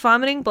this dude's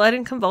vomiting blood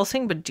and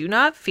convulsing, but do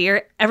not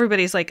fear.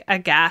 Everybody's like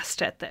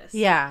aghast at this.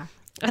 Yeah.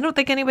 I don't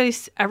think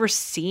anybody's ever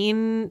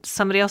seen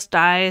somebody else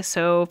die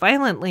so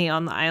violently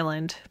on the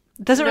island.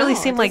 It doesn't really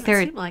seem like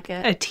they're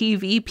a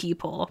TV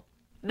people.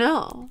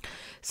 No.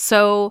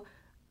 So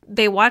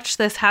they watch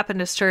this happen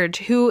to Sturge,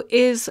 who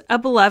is a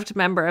beloved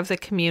member of the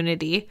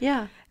community.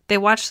 Yeah. They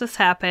watch this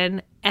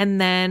happen, and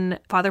then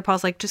Father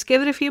Paul's like, just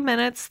give it a few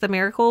minutes. The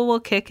miracle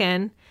will kick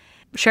in.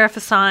 Sheriff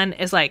Hassan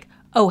is like,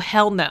 oh,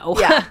 hell no.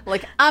 Yeah,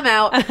 like, I'm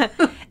out.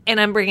 And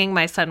I'm bringing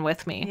my son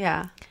with me.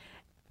 Yeah.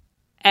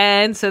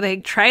 And so they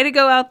try to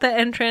go out the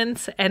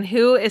entrance, and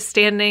who is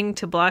standing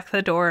to block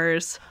the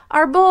doors?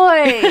 Our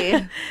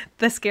boy.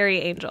 The scary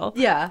angel.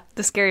 Yeah.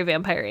 The scary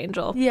vampire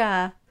angel.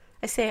 Yeah.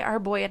 I say our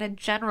boy in a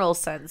general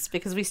sense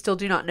because we still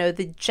do not know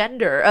the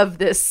gender of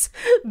this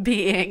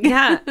being.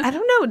 Yeah. I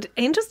don't know.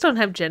 Angels don't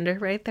have gender,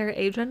 right? They're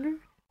agender.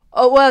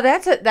 Oh, well,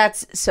 that's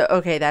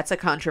a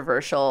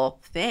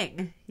controversial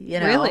thing,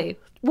 Really?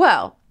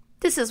 Well,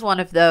 this is one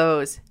of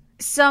those.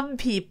 Some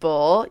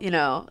people,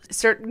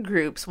 certain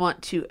groups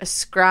want to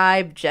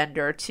ascribe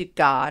gender to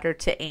God or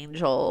to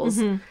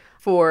angels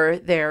for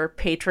their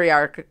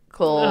patriarchal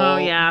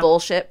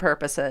bullshit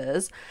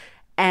purposes.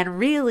 And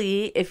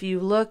really, if you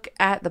look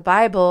at the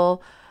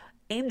Bible,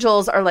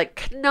 angels are like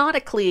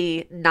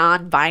canonically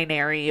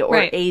non-binary or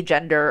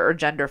agender or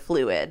gender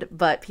fluid.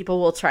 But people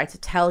will try to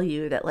tell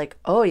you that like,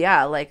 oh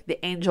yeah, like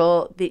the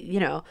angel,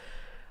 the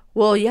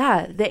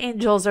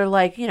angels are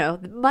like,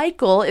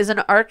 Michael is an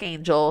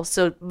archangel.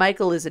 So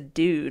Michael is a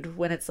dude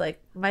when it's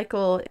like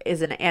Michael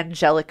is an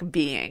angelic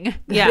being.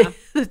 Yeah.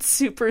 That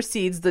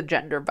supersedes the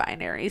gender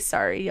binary.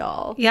 Sorry,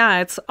 y'all.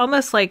 Yeah. It's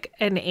almost like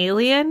an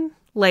alien.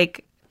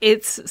 Like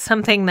it's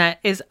something that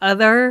is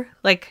other,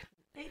 like.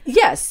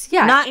 Yes.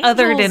 Yeah. Not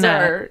other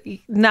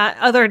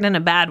than a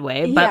bad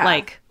way, but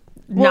like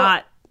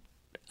not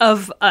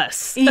of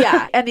us.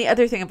 Yeah. And the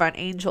other thing about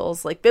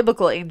angels, like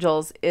biblical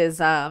angels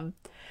is, and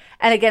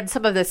again,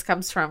 some of this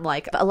comes from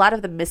like a lot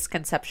of the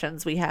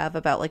misconceptions we have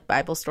about like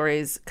Bible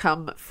stories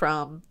come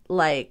from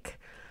like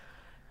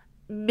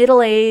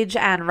Middle Age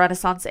and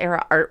Renaissance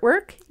era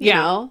artwork, you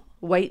know,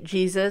 white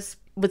Jesus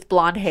with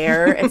blonde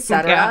hair,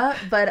 etc.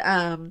 But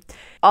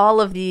all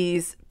of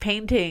these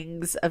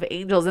paintings of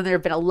angels, and there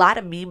have been a lot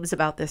of memes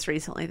about this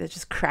recently that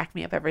just crack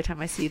me up every time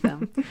I see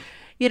them.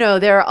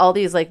 There are all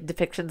these like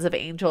depictions of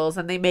angels,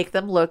 and they make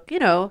them look,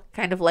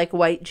 kind of like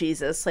white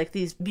Jesus, like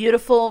these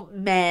beautiful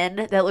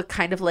men that look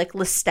kind of like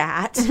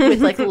Lestat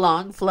with like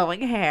long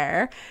flowing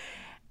hair.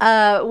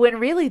 When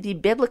really the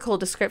biblical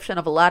description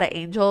of a lot of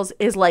angels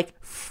is like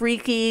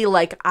freaky,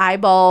 like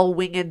eyeball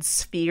winged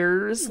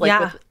spheres, like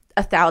Yeah. with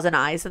 1,000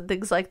 eyes and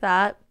things like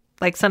that.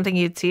 Like something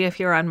you'd see if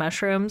you were on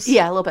mushrooms.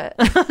 Yeah, a little bit.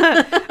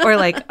 Or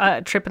like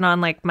tripping on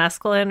like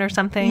mescaline or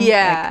something.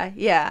 Yeah,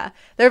 yeah.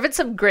 There have been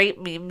some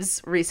great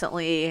memes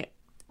recently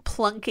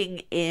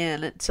plunking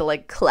in to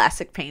like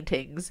classic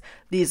paintings,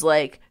 these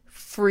like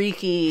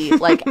freaky,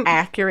 like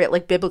accurate,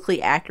 like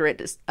biblically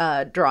accurate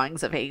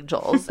drawings of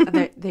angels.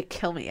 And they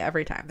kill me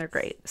every time. They're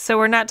great. So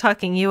we're not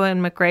talking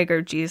Ewan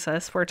McGregor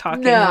Jesus. We're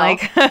talking No.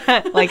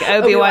 like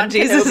Obi-Wan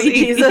Jesus. Kenobi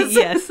Jesus.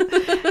 Yes.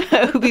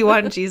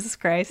 Obi-Wan Jesus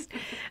Christ.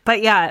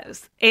 But yeah,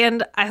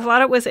 and I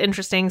thought it was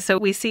interesting. So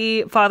we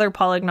see Father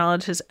Paul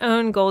acknowledge his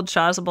own gold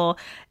chasuble,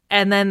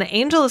 and then the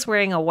angel is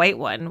wearing a white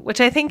one, which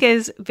I think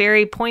is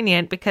very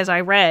poignant because I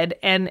read,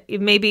 and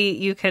maybe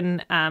you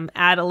can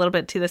add a little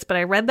bit to this, but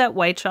I read that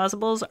white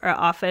chasubles are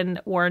often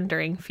worn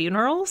during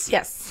funerals.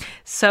 Yes.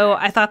 So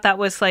I thought that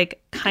was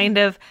like kind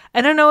of, I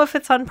don't know if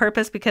it's on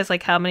purpose because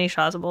like how many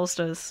chasubles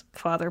does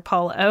Father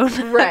Paul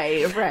own?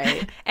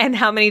 Right. And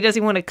how many does he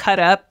want to cut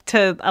up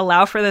to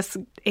allow for this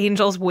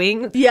angel's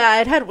wing?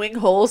 Yeah, it had wing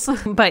holes.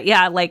 But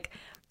yeah, like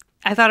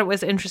I thought it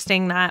was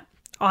interesting that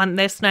on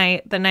this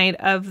night, the night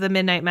of the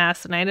midnight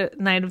mass, the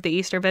night of the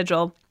Easter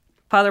Vigil,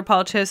 Father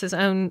Paul chose his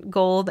own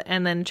gold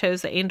and then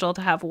chose the angel to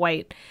have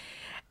white.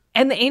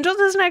 And the angel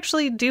doesn't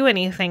actually do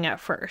anything at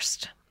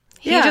first.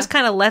 He Yeah. just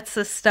kind of lets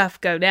this stuff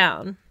go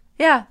down.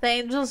 Yeah, the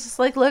angel's just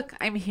like, look,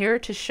 I'm here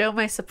to show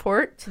my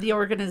support to the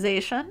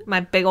organization. My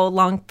big old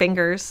long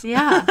fingers.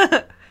 Yeah.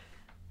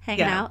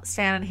 Hanging Yeah. out,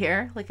 standing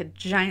here like a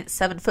giant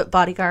 7-foot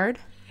bodyguard.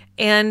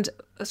 And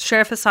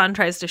Sheriff Hassan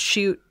tries to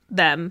shoot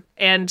them.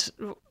 And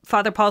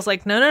Father Paul's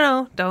like,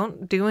 no,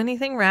 don't do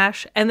anything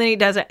rash. And then he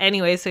does it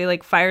anyway. So he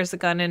like fires the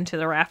gun into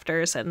the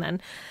rafters. And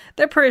then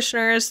the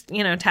parishioners,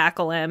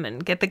 tackle him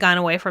and get the gun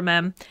away from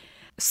him.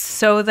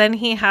 So then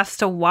he has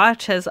to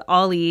watch as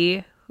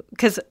Ollie,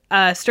 because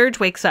Sturge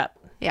wakes up.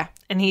 Yeah.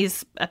 And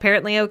he's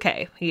apparently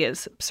okay. He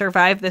has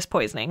survived this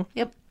poisoning.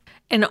 Yep.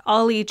 And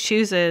Ollie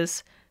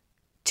chooses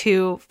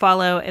to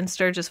follow in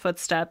Sturge's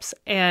footsteps.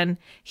 And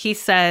he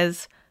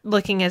says,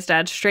 looking his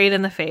dad straight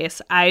in the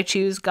face, I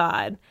choose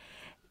God.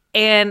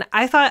 And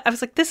I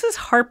was like, this is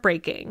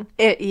heartbreaking.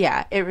 It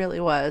really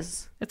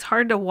was. It's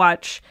hard to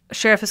watch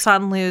Sheriff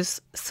Hassan lose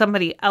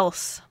somebody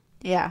else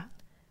Yeah.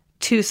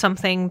 to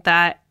something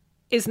that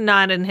is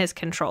not in his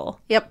control.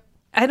 Yep.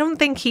 I don't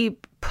think he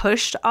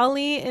pushed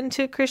Ollie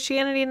into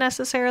Christianity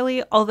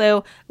necessarily,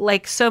 although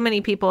like so many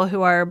people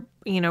who are,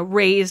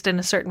 raised in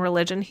a certain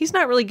religion, he's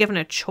not really given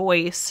a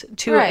choice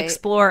to Right.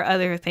 explore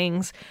other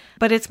things.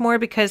 But it's more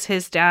because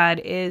his dad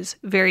is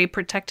very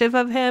protective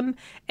of him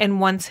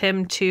and wants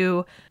him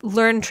to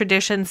learn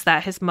traditions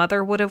that his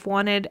mother would have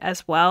wanted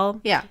as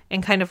well. Yeah.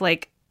 And kind of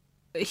like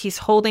he's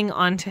holding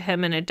on to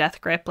him in a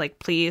death grip, like,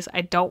 please, I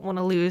don't want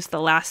to lose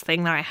the last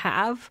thing that I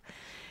have.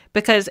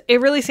 Because it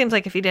really seems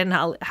like if he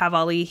didn't have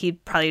Ollie,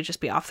 he'd probably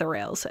just be off the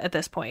rails at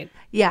this point.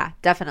 Yeah,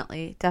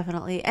 definitely.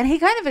 And he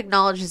kind of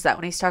acknowledges that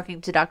when he's talking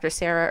to Dr.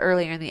 Sarah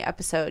earlier in the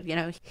episode.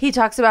 He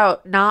talks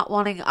about not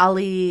wanting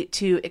Ali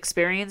to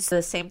experience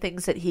the same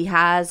things that he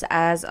has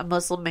as a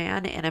Muslim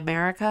man in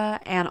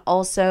America. And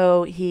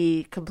also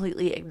he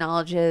completely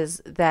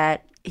acknowledges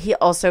that he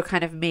also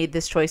kind of made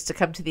this choice to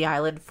come to the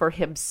island for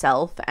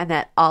himself, and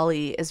that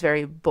Ollie is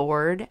very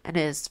bored and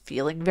is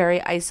feeling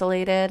very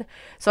isolated.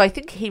 So I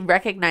think he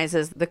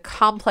recognizes the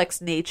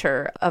complex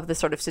nature of the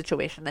sort of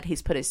situation that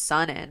he's put his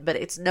son in, but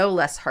it's no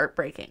less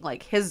heartbreaking.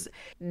 Like his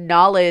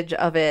knowledge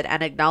of it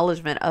and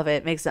acknowledgement of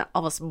it makes it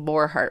almost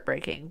more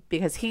heartbreaking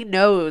because he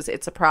knows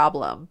it's a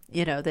problem,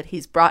 that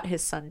he's brought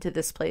his son to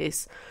this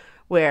place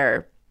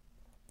where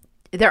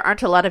there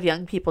aren't a lot of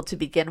young people to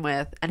begin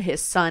with, and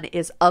his son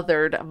is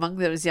othered among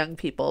those young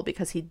people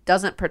because he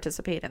doesn't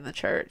participate in the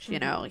church.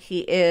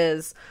 He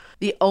is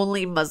the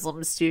only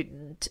Muslim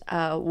student,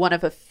 one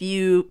of a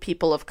few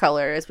people of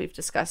color, as we've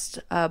discussed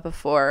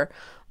before,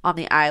 on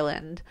the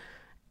island.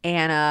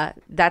 And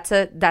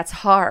that's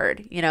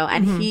hard,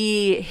 and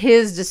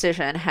his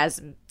decision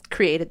has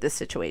created this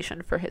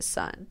situation for his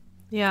son.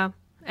 Yeah.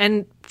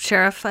 And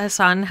Sheriff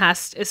Hassan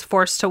is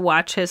forced to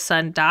watch his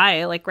son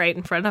die, like right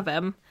in front of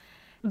him.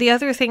 The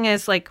other thing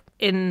is, like,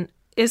 in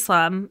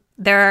Islam,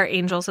 there are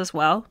angels as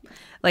well.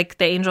 Like,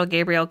 the angel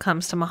Gabriel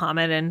comes to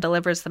Muhammad and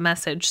delivers the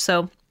message.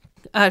 So,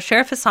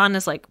 Sheriff Hassan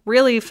is, like,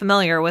 really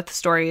familiar with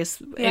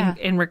stories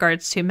in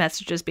regards to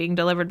messages being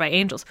delivered by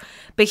angels.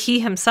 But he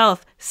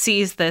himself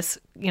sees this,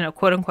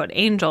 quote-unquote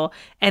angel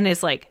and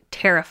is, like,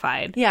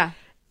 terrified. Yeah.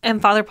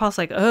 And Father Paul's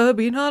like,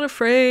 be not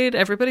afraid.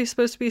 Everybody's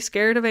supposed to be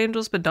scared of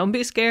angels, but don't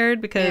be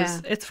scared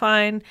because it's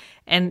fine.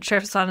 And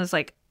Sheriff Hassan is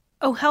like,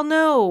 oh, hell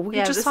no.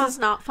 This is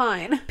not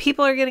fine.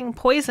 People are getting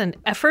poisoned.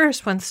 At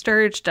first, when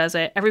Sturge does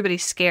it,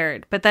 everybody's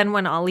scared. But then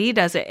when Ali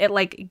does it, it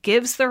like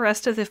gives the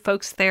rest of the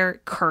folks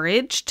their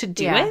courage to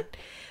do it,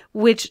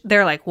 which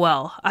they're like,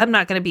 well, I'm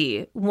not going to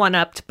be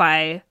one-upped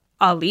by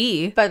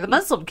Ali. By the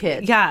Muslim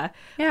kid. Yeah.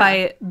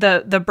 By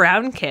the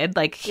brown kid.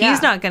 Like,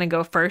 he's not going to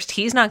go first.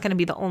 He's not going to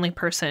be the only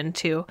person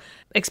to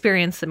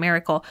experience the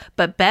miracle.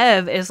 But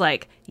Bev is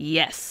like,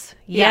 yes,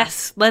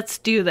 let's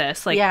do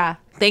this. Like,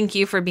 thank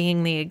you for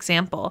being the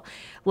example.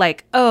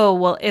 Like, oh,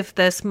 well, if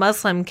this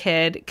Muslim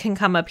kid can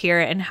come up here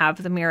and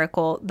have the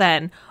miracle,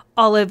 then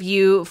all of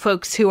you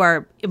folks who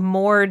are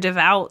more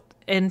devout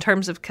in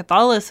terms of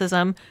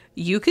Catholicism,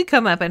 you could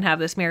come up and have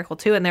this miracle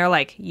too. And they're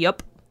like,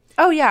 yup.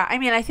 Oh, yeah. I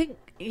mean, I think,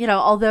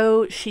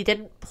 although she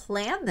didn't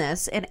plan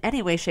this in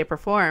any way, shape, or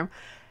form,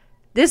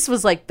 this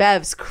was like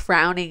Bev's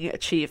crowning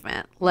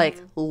achievement. Like,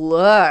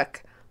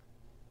 look,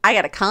 I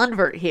got a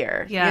convert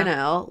here.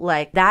 Yeah.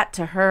 Like, that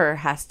to her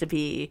has to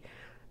be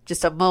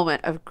just a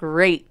moment of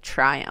great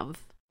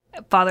triumph.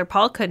 Father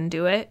Paul couldn't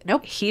do it.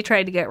 Nope. He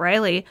tried to get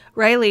Riley.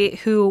 Riley,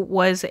 who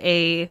was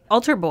a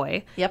altar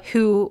boy,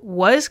 who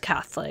was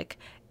Catholic,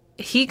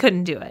 he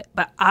couldn't do it.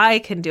 But I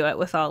can do it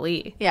with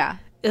Ali. Yeah.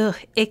 Ugh,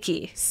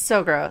 icky.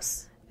 So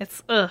gross.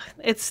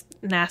 It's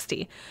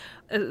nasty.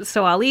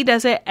 So Ali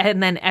does it,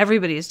 and then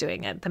everybody's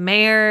doing it. The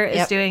mayor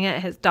is doing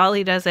it. His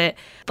Dolly does it.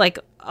 Like,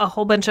 a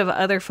whole bunch of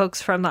other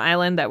folks from the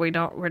island that we're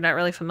not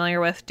really familiar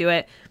with do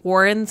it.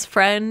 Warren's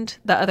friend,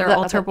 the other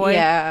altar boy,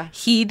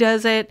 he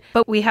does it.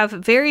 But we have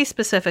very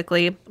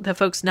specifically the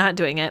folks not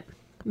doing it: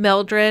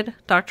 Mildred,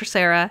 Dr.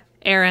 Sarah,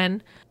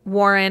 Aaron,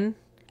 Warren,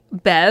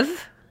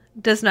 Bev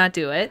does not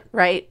do it.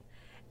 Right.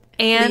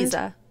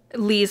 And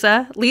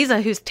Lisa,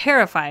 who's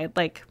terrified,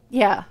 like,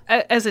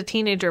 as a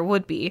teenager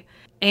would be,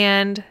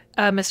 and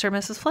Mr. and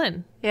Mrs.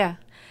 Flynn. Yeah.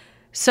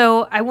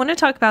 So I want to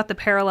talk about the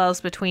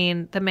parallels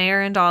between the mayor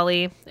and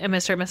Dolly and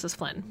Mr. and Mrs.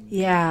 Flynn.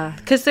 Yeah.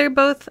 Because they're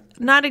both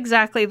not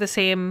exactly the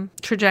same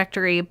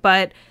trajectory,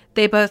 but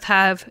they both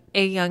have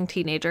a young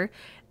teenager.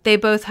 They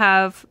both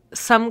have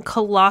some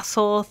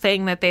colossal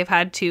thing that they've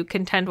had to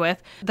contend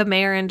with. The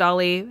mayor and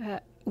Dolly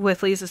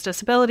with Lisa's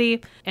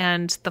disability,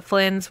 and the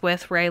Flynns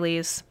with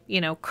Riley's,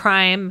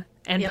 crime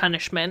and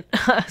punishment,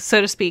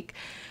 so to speak.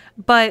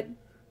 But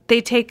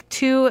they take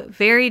two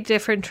very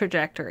different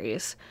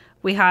trajectories.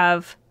 We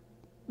have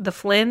the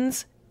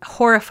Flynns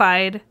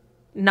horrified,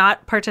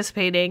 not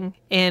participating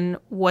in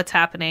what's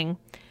happening.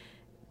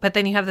 But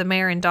then you have the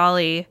mayor and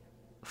Dolly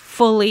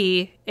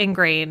fully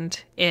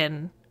ingrained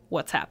in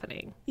what's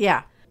happening.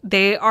 Yeah.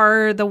 They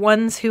are the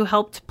ones who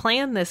helped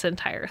plan this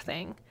entire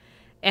thing.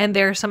 And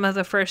they're some of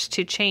the first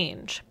to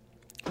change.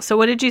 So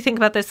what did you think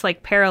about this,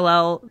 like,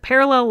 parallel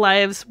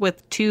lives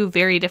with two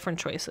very different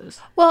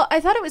choices? Well, I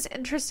thought it was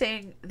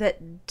interesting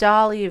that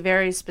Dolly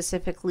very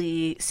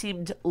specifically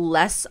seemed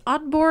less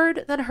on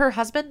board than her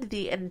husband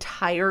the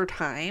entire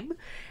time.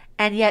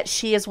 And yet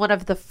she is one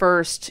of the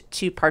first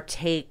to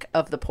partake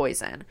of the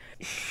poison.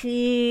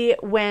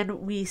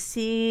 When we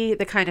see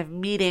the kind of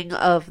meeting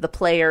of the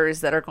players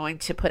that are going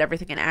to put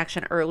everything in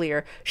action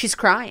earlier, she's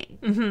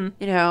crying,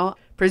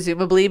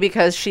 presumably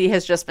because she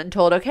has just been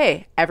told,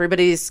 okay,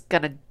 everybody's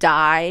going to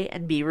die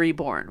and be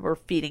reborn. We're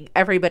feeding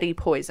everybody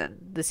poison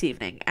this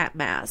evening at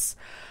Mass.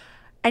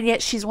 And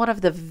yet she's one of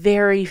the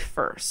very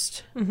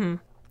first. Mm-hmm.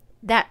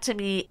 That to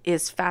me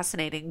is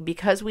fascinating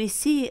because we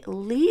see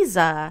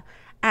Lisa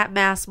at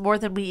Mass more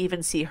than we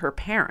even see her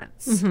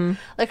parents. Mm-hmm.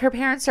 Like, her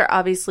parents are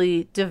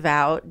obviously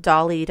devout.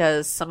 Dolly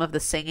does some of the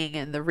singing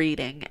and the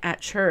reading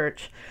at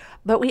church.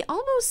 But we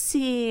almost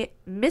see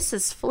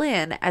Mrs.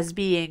 Flynn as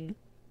being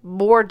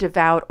more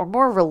devout or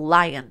more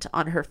reliant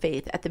on her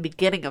faith at the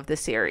beginning of the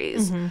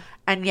series. Mm-hmm.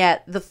 And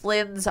yet the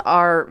Flynns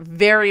are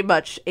very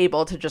much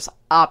able to just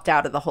opt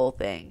out of the whole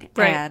thing.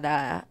 Right.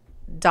 And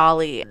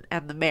Dolly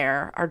and the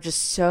mayor are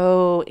just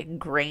so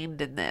ingrained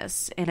in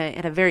this in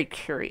a very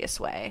curious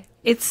way.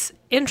 It's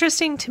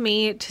interesting to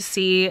me to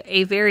see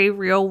a very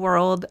real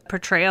world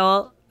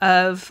portrayal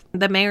of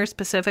the mayor,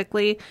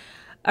 specifically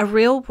a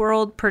real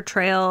world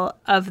portrayal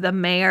of the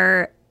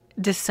mayor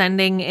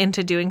descending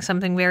into doing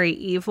something very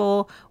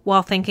evil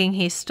while thinking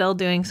he's still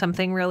doing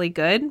something really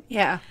good.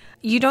 Yeah.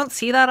 You don't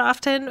see that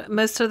often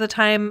most of the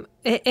time,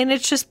 and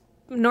it's just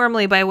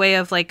normally by way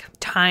of, like,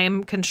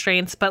 time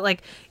constraints, but,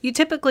 like, you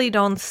typically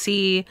don't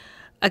see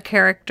a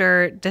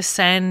character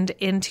descend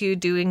into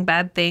doing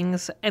bad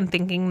things and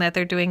thinking that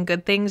they're doing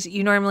good things.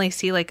 You normally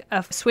see, like,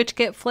 a switch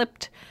get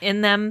flipped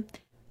in them.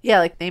 Yeah,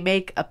 like they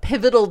make a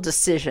pivotal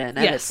decision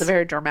and it's a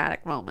very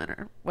dramatic moment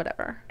or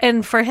whatever.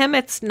 And for him,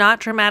 it's not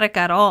dramatic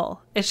at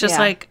all. It's just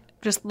like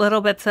just little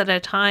bits at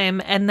a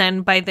time. And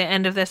then by the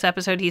end of this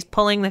episode, he's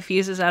pulling the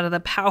fuses out of the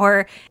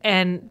power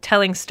and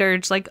telling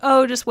Sturge, like,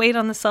 oh, just wait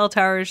on the cell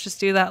towers. Just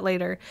do that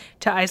later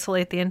to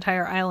isolate the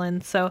entire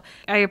island. So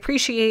I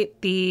appreciate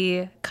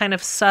the kind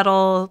of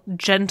subtle,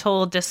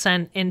 gentle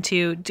descent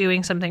into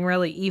doing something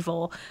really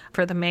evil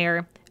for the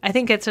mayor. I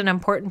think it's an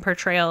important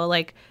portrayal.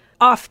 Like,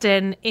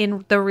 often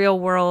in the real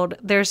world,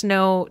 there's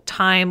no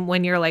time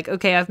when you're like,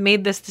 okay, I've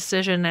made this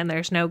decision and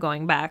there's no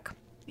going back.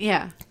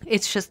 Yeah.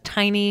 It's just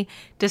tiny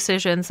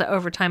decisions that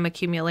over time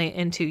accumulate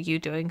into you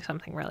doing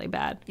something really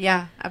bad.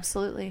 Yeah,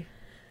 absolutely.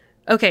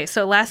 Okay,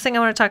 so last thing I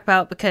want to talk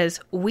about, because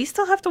we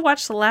still have to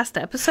watch the last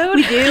episode.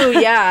 We do,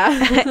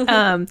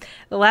 yeah.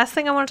 The last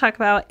thing I want to talk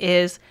about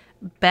is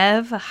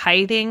Bev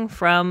hiding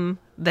from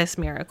this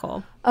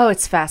miracle. Oh,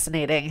 it's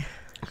fascinating.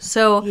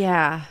 So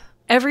Yeah.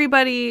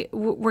 everybody,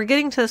 we're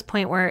getting to this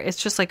point where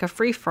it's just like a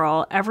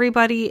free-for-all.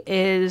 Everybody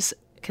is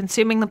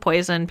consuming the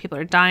poison. People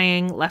are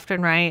dying left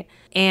and right.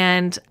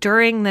 And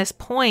during this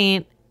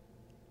point,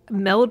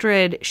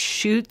 Mildred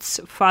shoots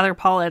Father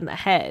Paul in the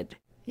head.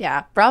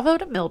 Yeah. Bravo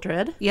to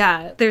Mildred.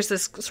 Yeah, there's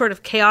this sort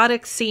of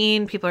chaotic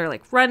scene. People are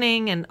like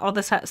running and all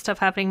this stuff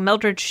happening.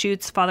 Mildred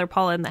shoots Father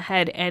Paul in the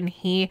head, and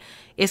he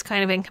is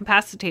kind of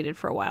incapacitated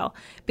for a while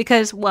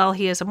because while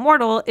he is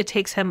immortal, it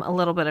takes him a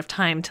little bit of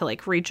time to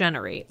like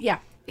regenerate. Yeah.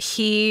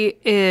 He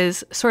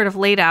is sort of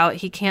laid out.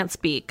 He can't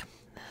speak.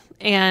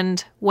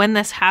 And when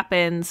this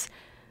happens,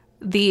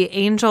 the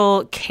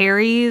angel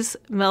carries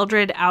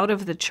Mildred out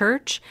of the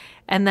church.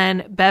 And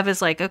then Bev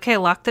is like, okay,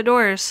 lock the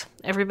doors.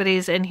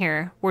 Everybody's in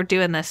here. We're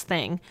doing this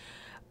thing.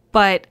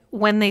 But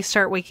when they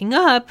start waking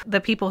up, the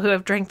people who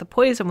have drank the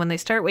poison, when they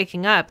start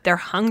waking up, they're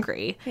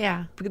hungry.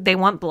 Yeah. They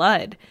want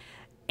blood.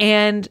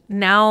 And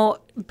now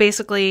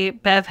basically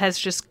Bev has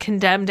just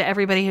condemned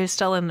everybody who's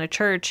still in the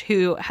church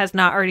who has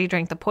not already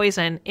drank the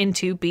poison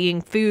into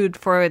being food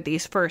for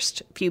these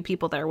first few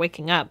people that are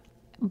waking up.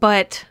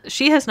 But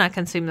she has not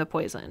consumed the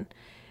poison.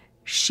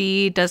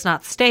 She does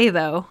not stay,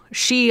 though.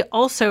 She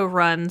also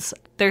runs.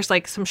 There's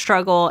like some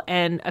struggle,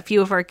 and a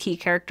few of our key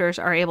characters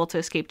are able to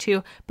escape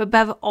too. But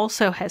Bev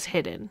also has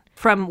hidden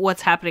from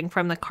what's happening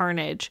from the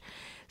carnage.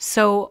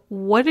 So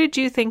what did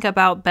you think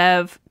about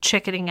Bev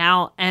chickening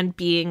out and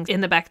being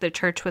in the back of the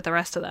church with the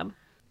rest of them?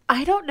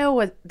 I don't know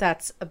what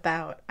that's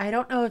about. I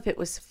don't know if it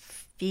was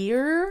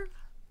fear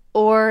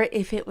or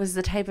if it was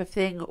the type of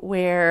thing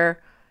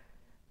where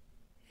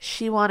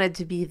she wanted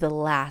to be the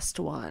last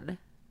one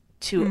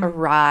to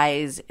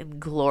arise in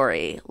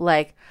glory.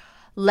 Like,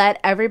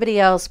 let everybody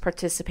else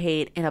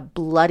participate in a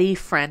bloody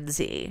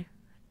frenzy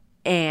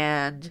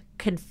and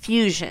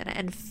confusion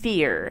and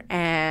fear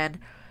and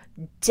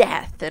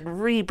death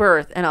and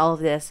rebirth and all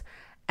of this.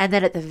 And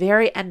then at the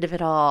very end of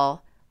it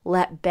all,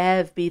 let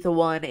Bev be the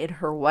one in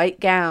her white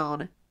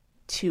gown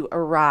to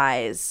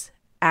arise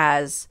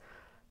as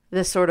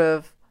the sort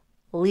of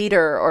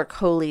leader or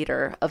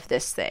co-leader of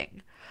this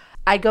thing.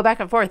 I go back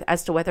and forth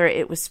as to whether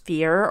it was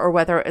fear or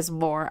whether it was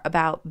more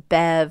about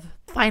Bev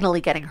finally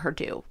getting her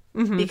due.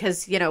 Mm-hmm.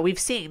 Because, you know, we've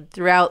seen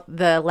throughout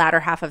the latter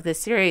half of this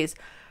series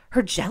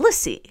her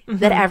jealousy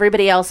that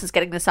everybody else is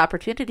getting this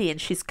opportunity and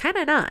she's kind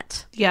of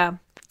not. Yeah.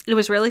 It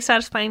was really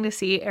satisfying to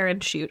see Aaron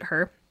shoot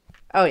her.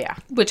 Oh, yeah.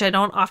 Which I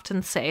don't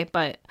often say,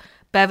 but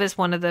Bev is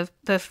one of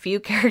the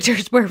few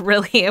characters where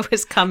really it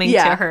was coming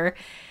to her.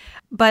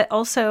 But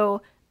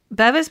also,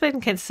 Bev has been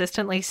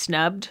consistently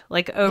snubbed,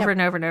 like over and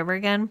over and over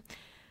again.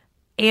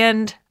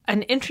 And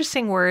an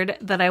interesting word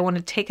that I want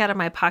to take out of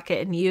my pocket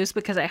and use,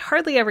 because I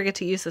hardly ever get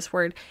to use this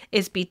word,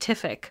 is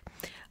beatific.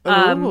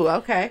 Ooh,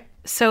 okay.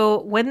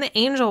 So when the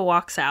angel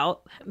walks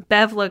out,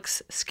 Bev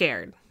looks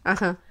scared.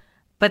 Uh-huh.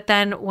 But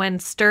then when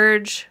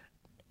Sturge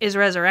is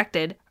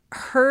resurrected,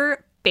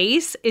 her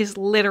face is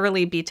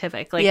literally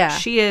beatific. Like,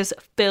 she is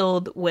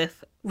filled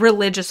with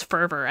religious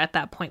fervor at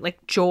that point,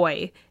 like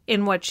joy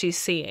in what she's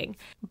seeing.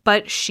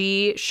 But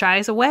she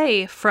shies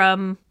away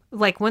from...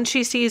 Like, when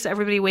she sees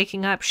everybody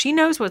waking up, she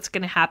knows what's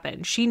going to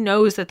happen. She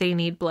knows that they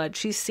need blood.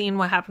 She's seen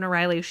what happened to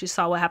Riley. She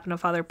saw what happened to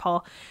Father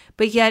Paul.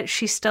 But yet,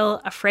 she's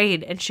still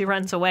afraid, and she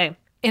runs away.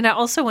 And I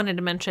also wanted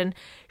to mention,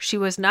 she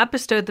was not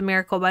bestowed the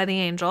miracle by the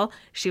angel.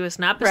 She was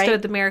not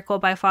bestowed the miracle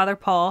by Father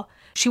Paul.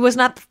 She was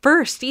not the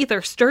first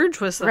either. Sturge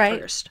was the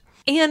first.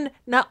 And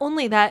not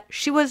only that,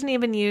 she wasn't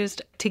even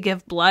used to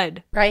give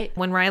blood. Right.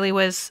 When Riley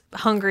was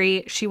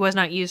hungry, she was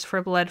not used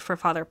for blood for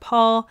Father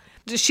Paul.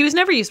 She was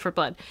never used for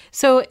blood.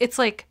 So it's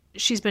like...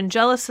 She's been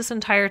jealous this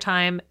entire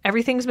time.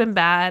 Everything's been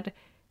bad.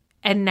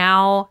 And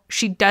now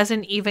she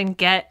doesn't even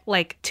get,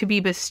 like, to be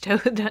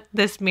bestowed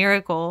this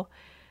miracle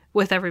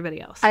with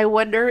everybody else. I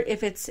wonder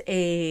if it's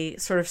a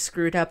sort of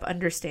screwed up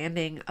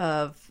understanding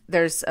of,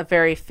 there's a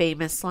very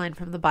famous line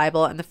from the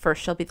Bible, and the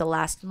first shall be the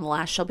last and the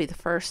last shall be the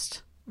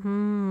first.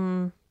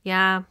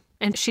 Yeah.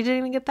 And she didn't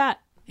even get that.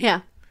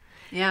 Yeah.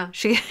 Yeah.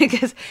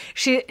 Because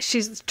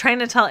she's trying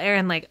to tell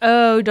Aaron, like,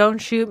 oh, don't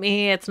shoot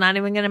me. It's not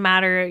even going to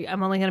matter.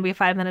 I'm only going to be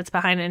 5 minutes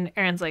behind. And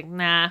Aaron's like,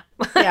 nah.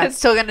 Yeah, it's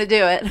still going to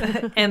do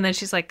it. And then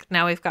she's like,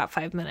 now we've got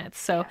 5 minutes.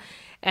 So,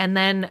 and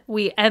then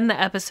we end the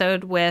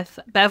episode with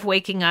Bev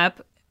waking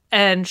up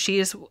and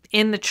she's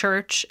in the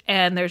church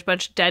and there's a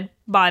bunch of dead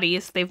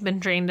bodies. They've been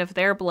drained of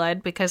their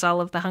blood because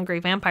all of the hungry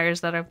vampires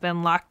that have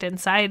been locked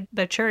inside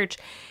the church.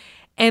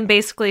 And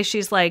basically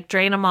she's like,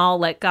 drain them all,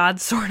 let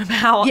God sort them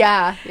out.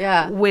 Yeah,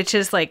 yeah. Which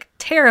is like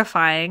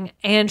terrifying.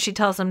 And she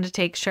tells them to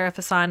take Sheriff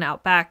Hassan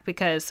out back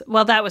because,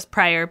 well, that was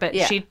prior, but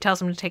she tells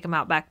them to take him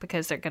out back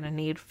because they're going to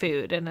need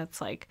food. And it's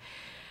like,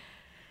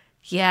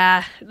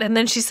 yeah. And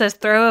then she says,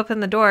 throw open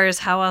the doors.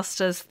 How else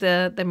does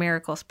the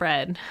miracle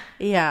spread?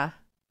 Yeah.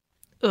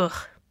 Ugh.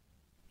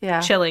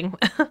 Yeah. Chilling.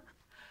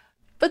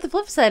 But the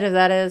flip side of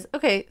that is,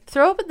 okay,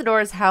 throw open the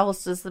doors. How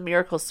else does the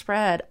miracle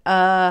spread?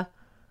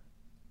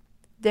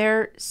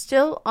 They're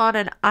still on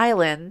an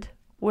island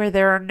where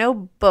there are no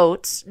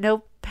boats,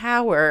 no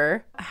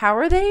power. How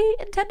are they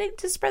intending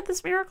to spread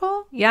this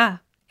miracle? Yeah.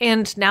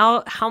 And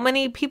now how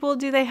many people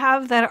do they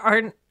have that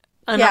aren't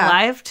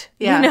unalived?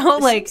 Yeah. You know,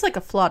 it like seems like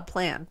a flawed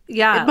plan.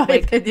 Yeah, in my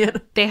like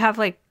opinion. they have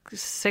like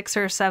 6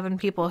 or 7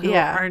 people who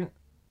aren't,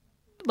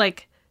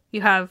 like, you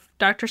have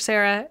Dr.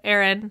 Sarah,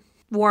 Aaron,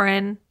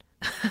 Warren,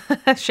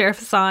 Sheriff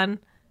Hassan.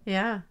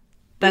 Yeah.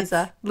 That's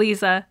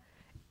Lisa.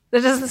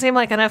 That doesn't seem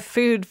like enough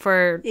food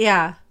for...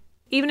 Yeah.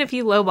 Even if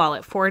you lowball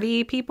it,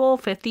 40 people,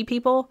 50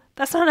 people,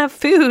 that's not enough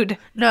food.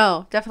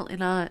 No, definitely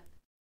not.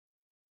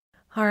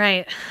 All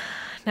right.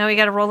 Now we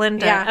got to roll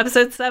into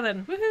episode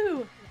 7.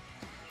 Woohoo!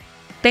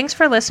 Thanks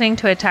for listening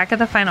to Attack of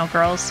the Final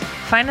Girls.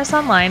 Find us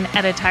online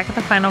at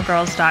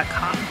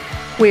attackofthefinalgirls.com.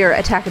 We're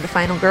Attack of the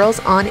Final Girls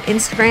on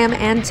Instagram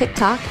and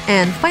TikTok,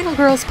 and Final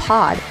Girls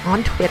Pod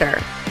on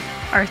Twitter.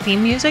 Our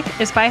theme music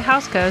is by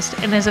House Ghost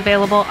and is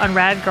available on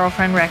Rad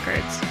Girlfriend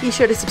Records. Be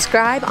sure to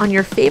subscribe on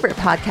your favorite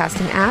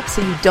podcasting app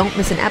so you don't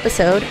miss an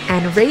episode,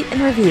 and rate and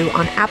review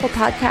on Apple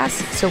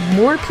Podcasts so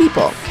more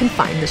people can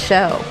find the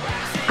show.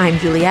 I'm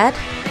Juliette.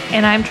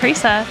 And I'm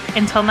Teresa.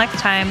 Until next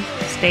time,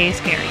 stay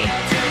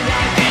scary.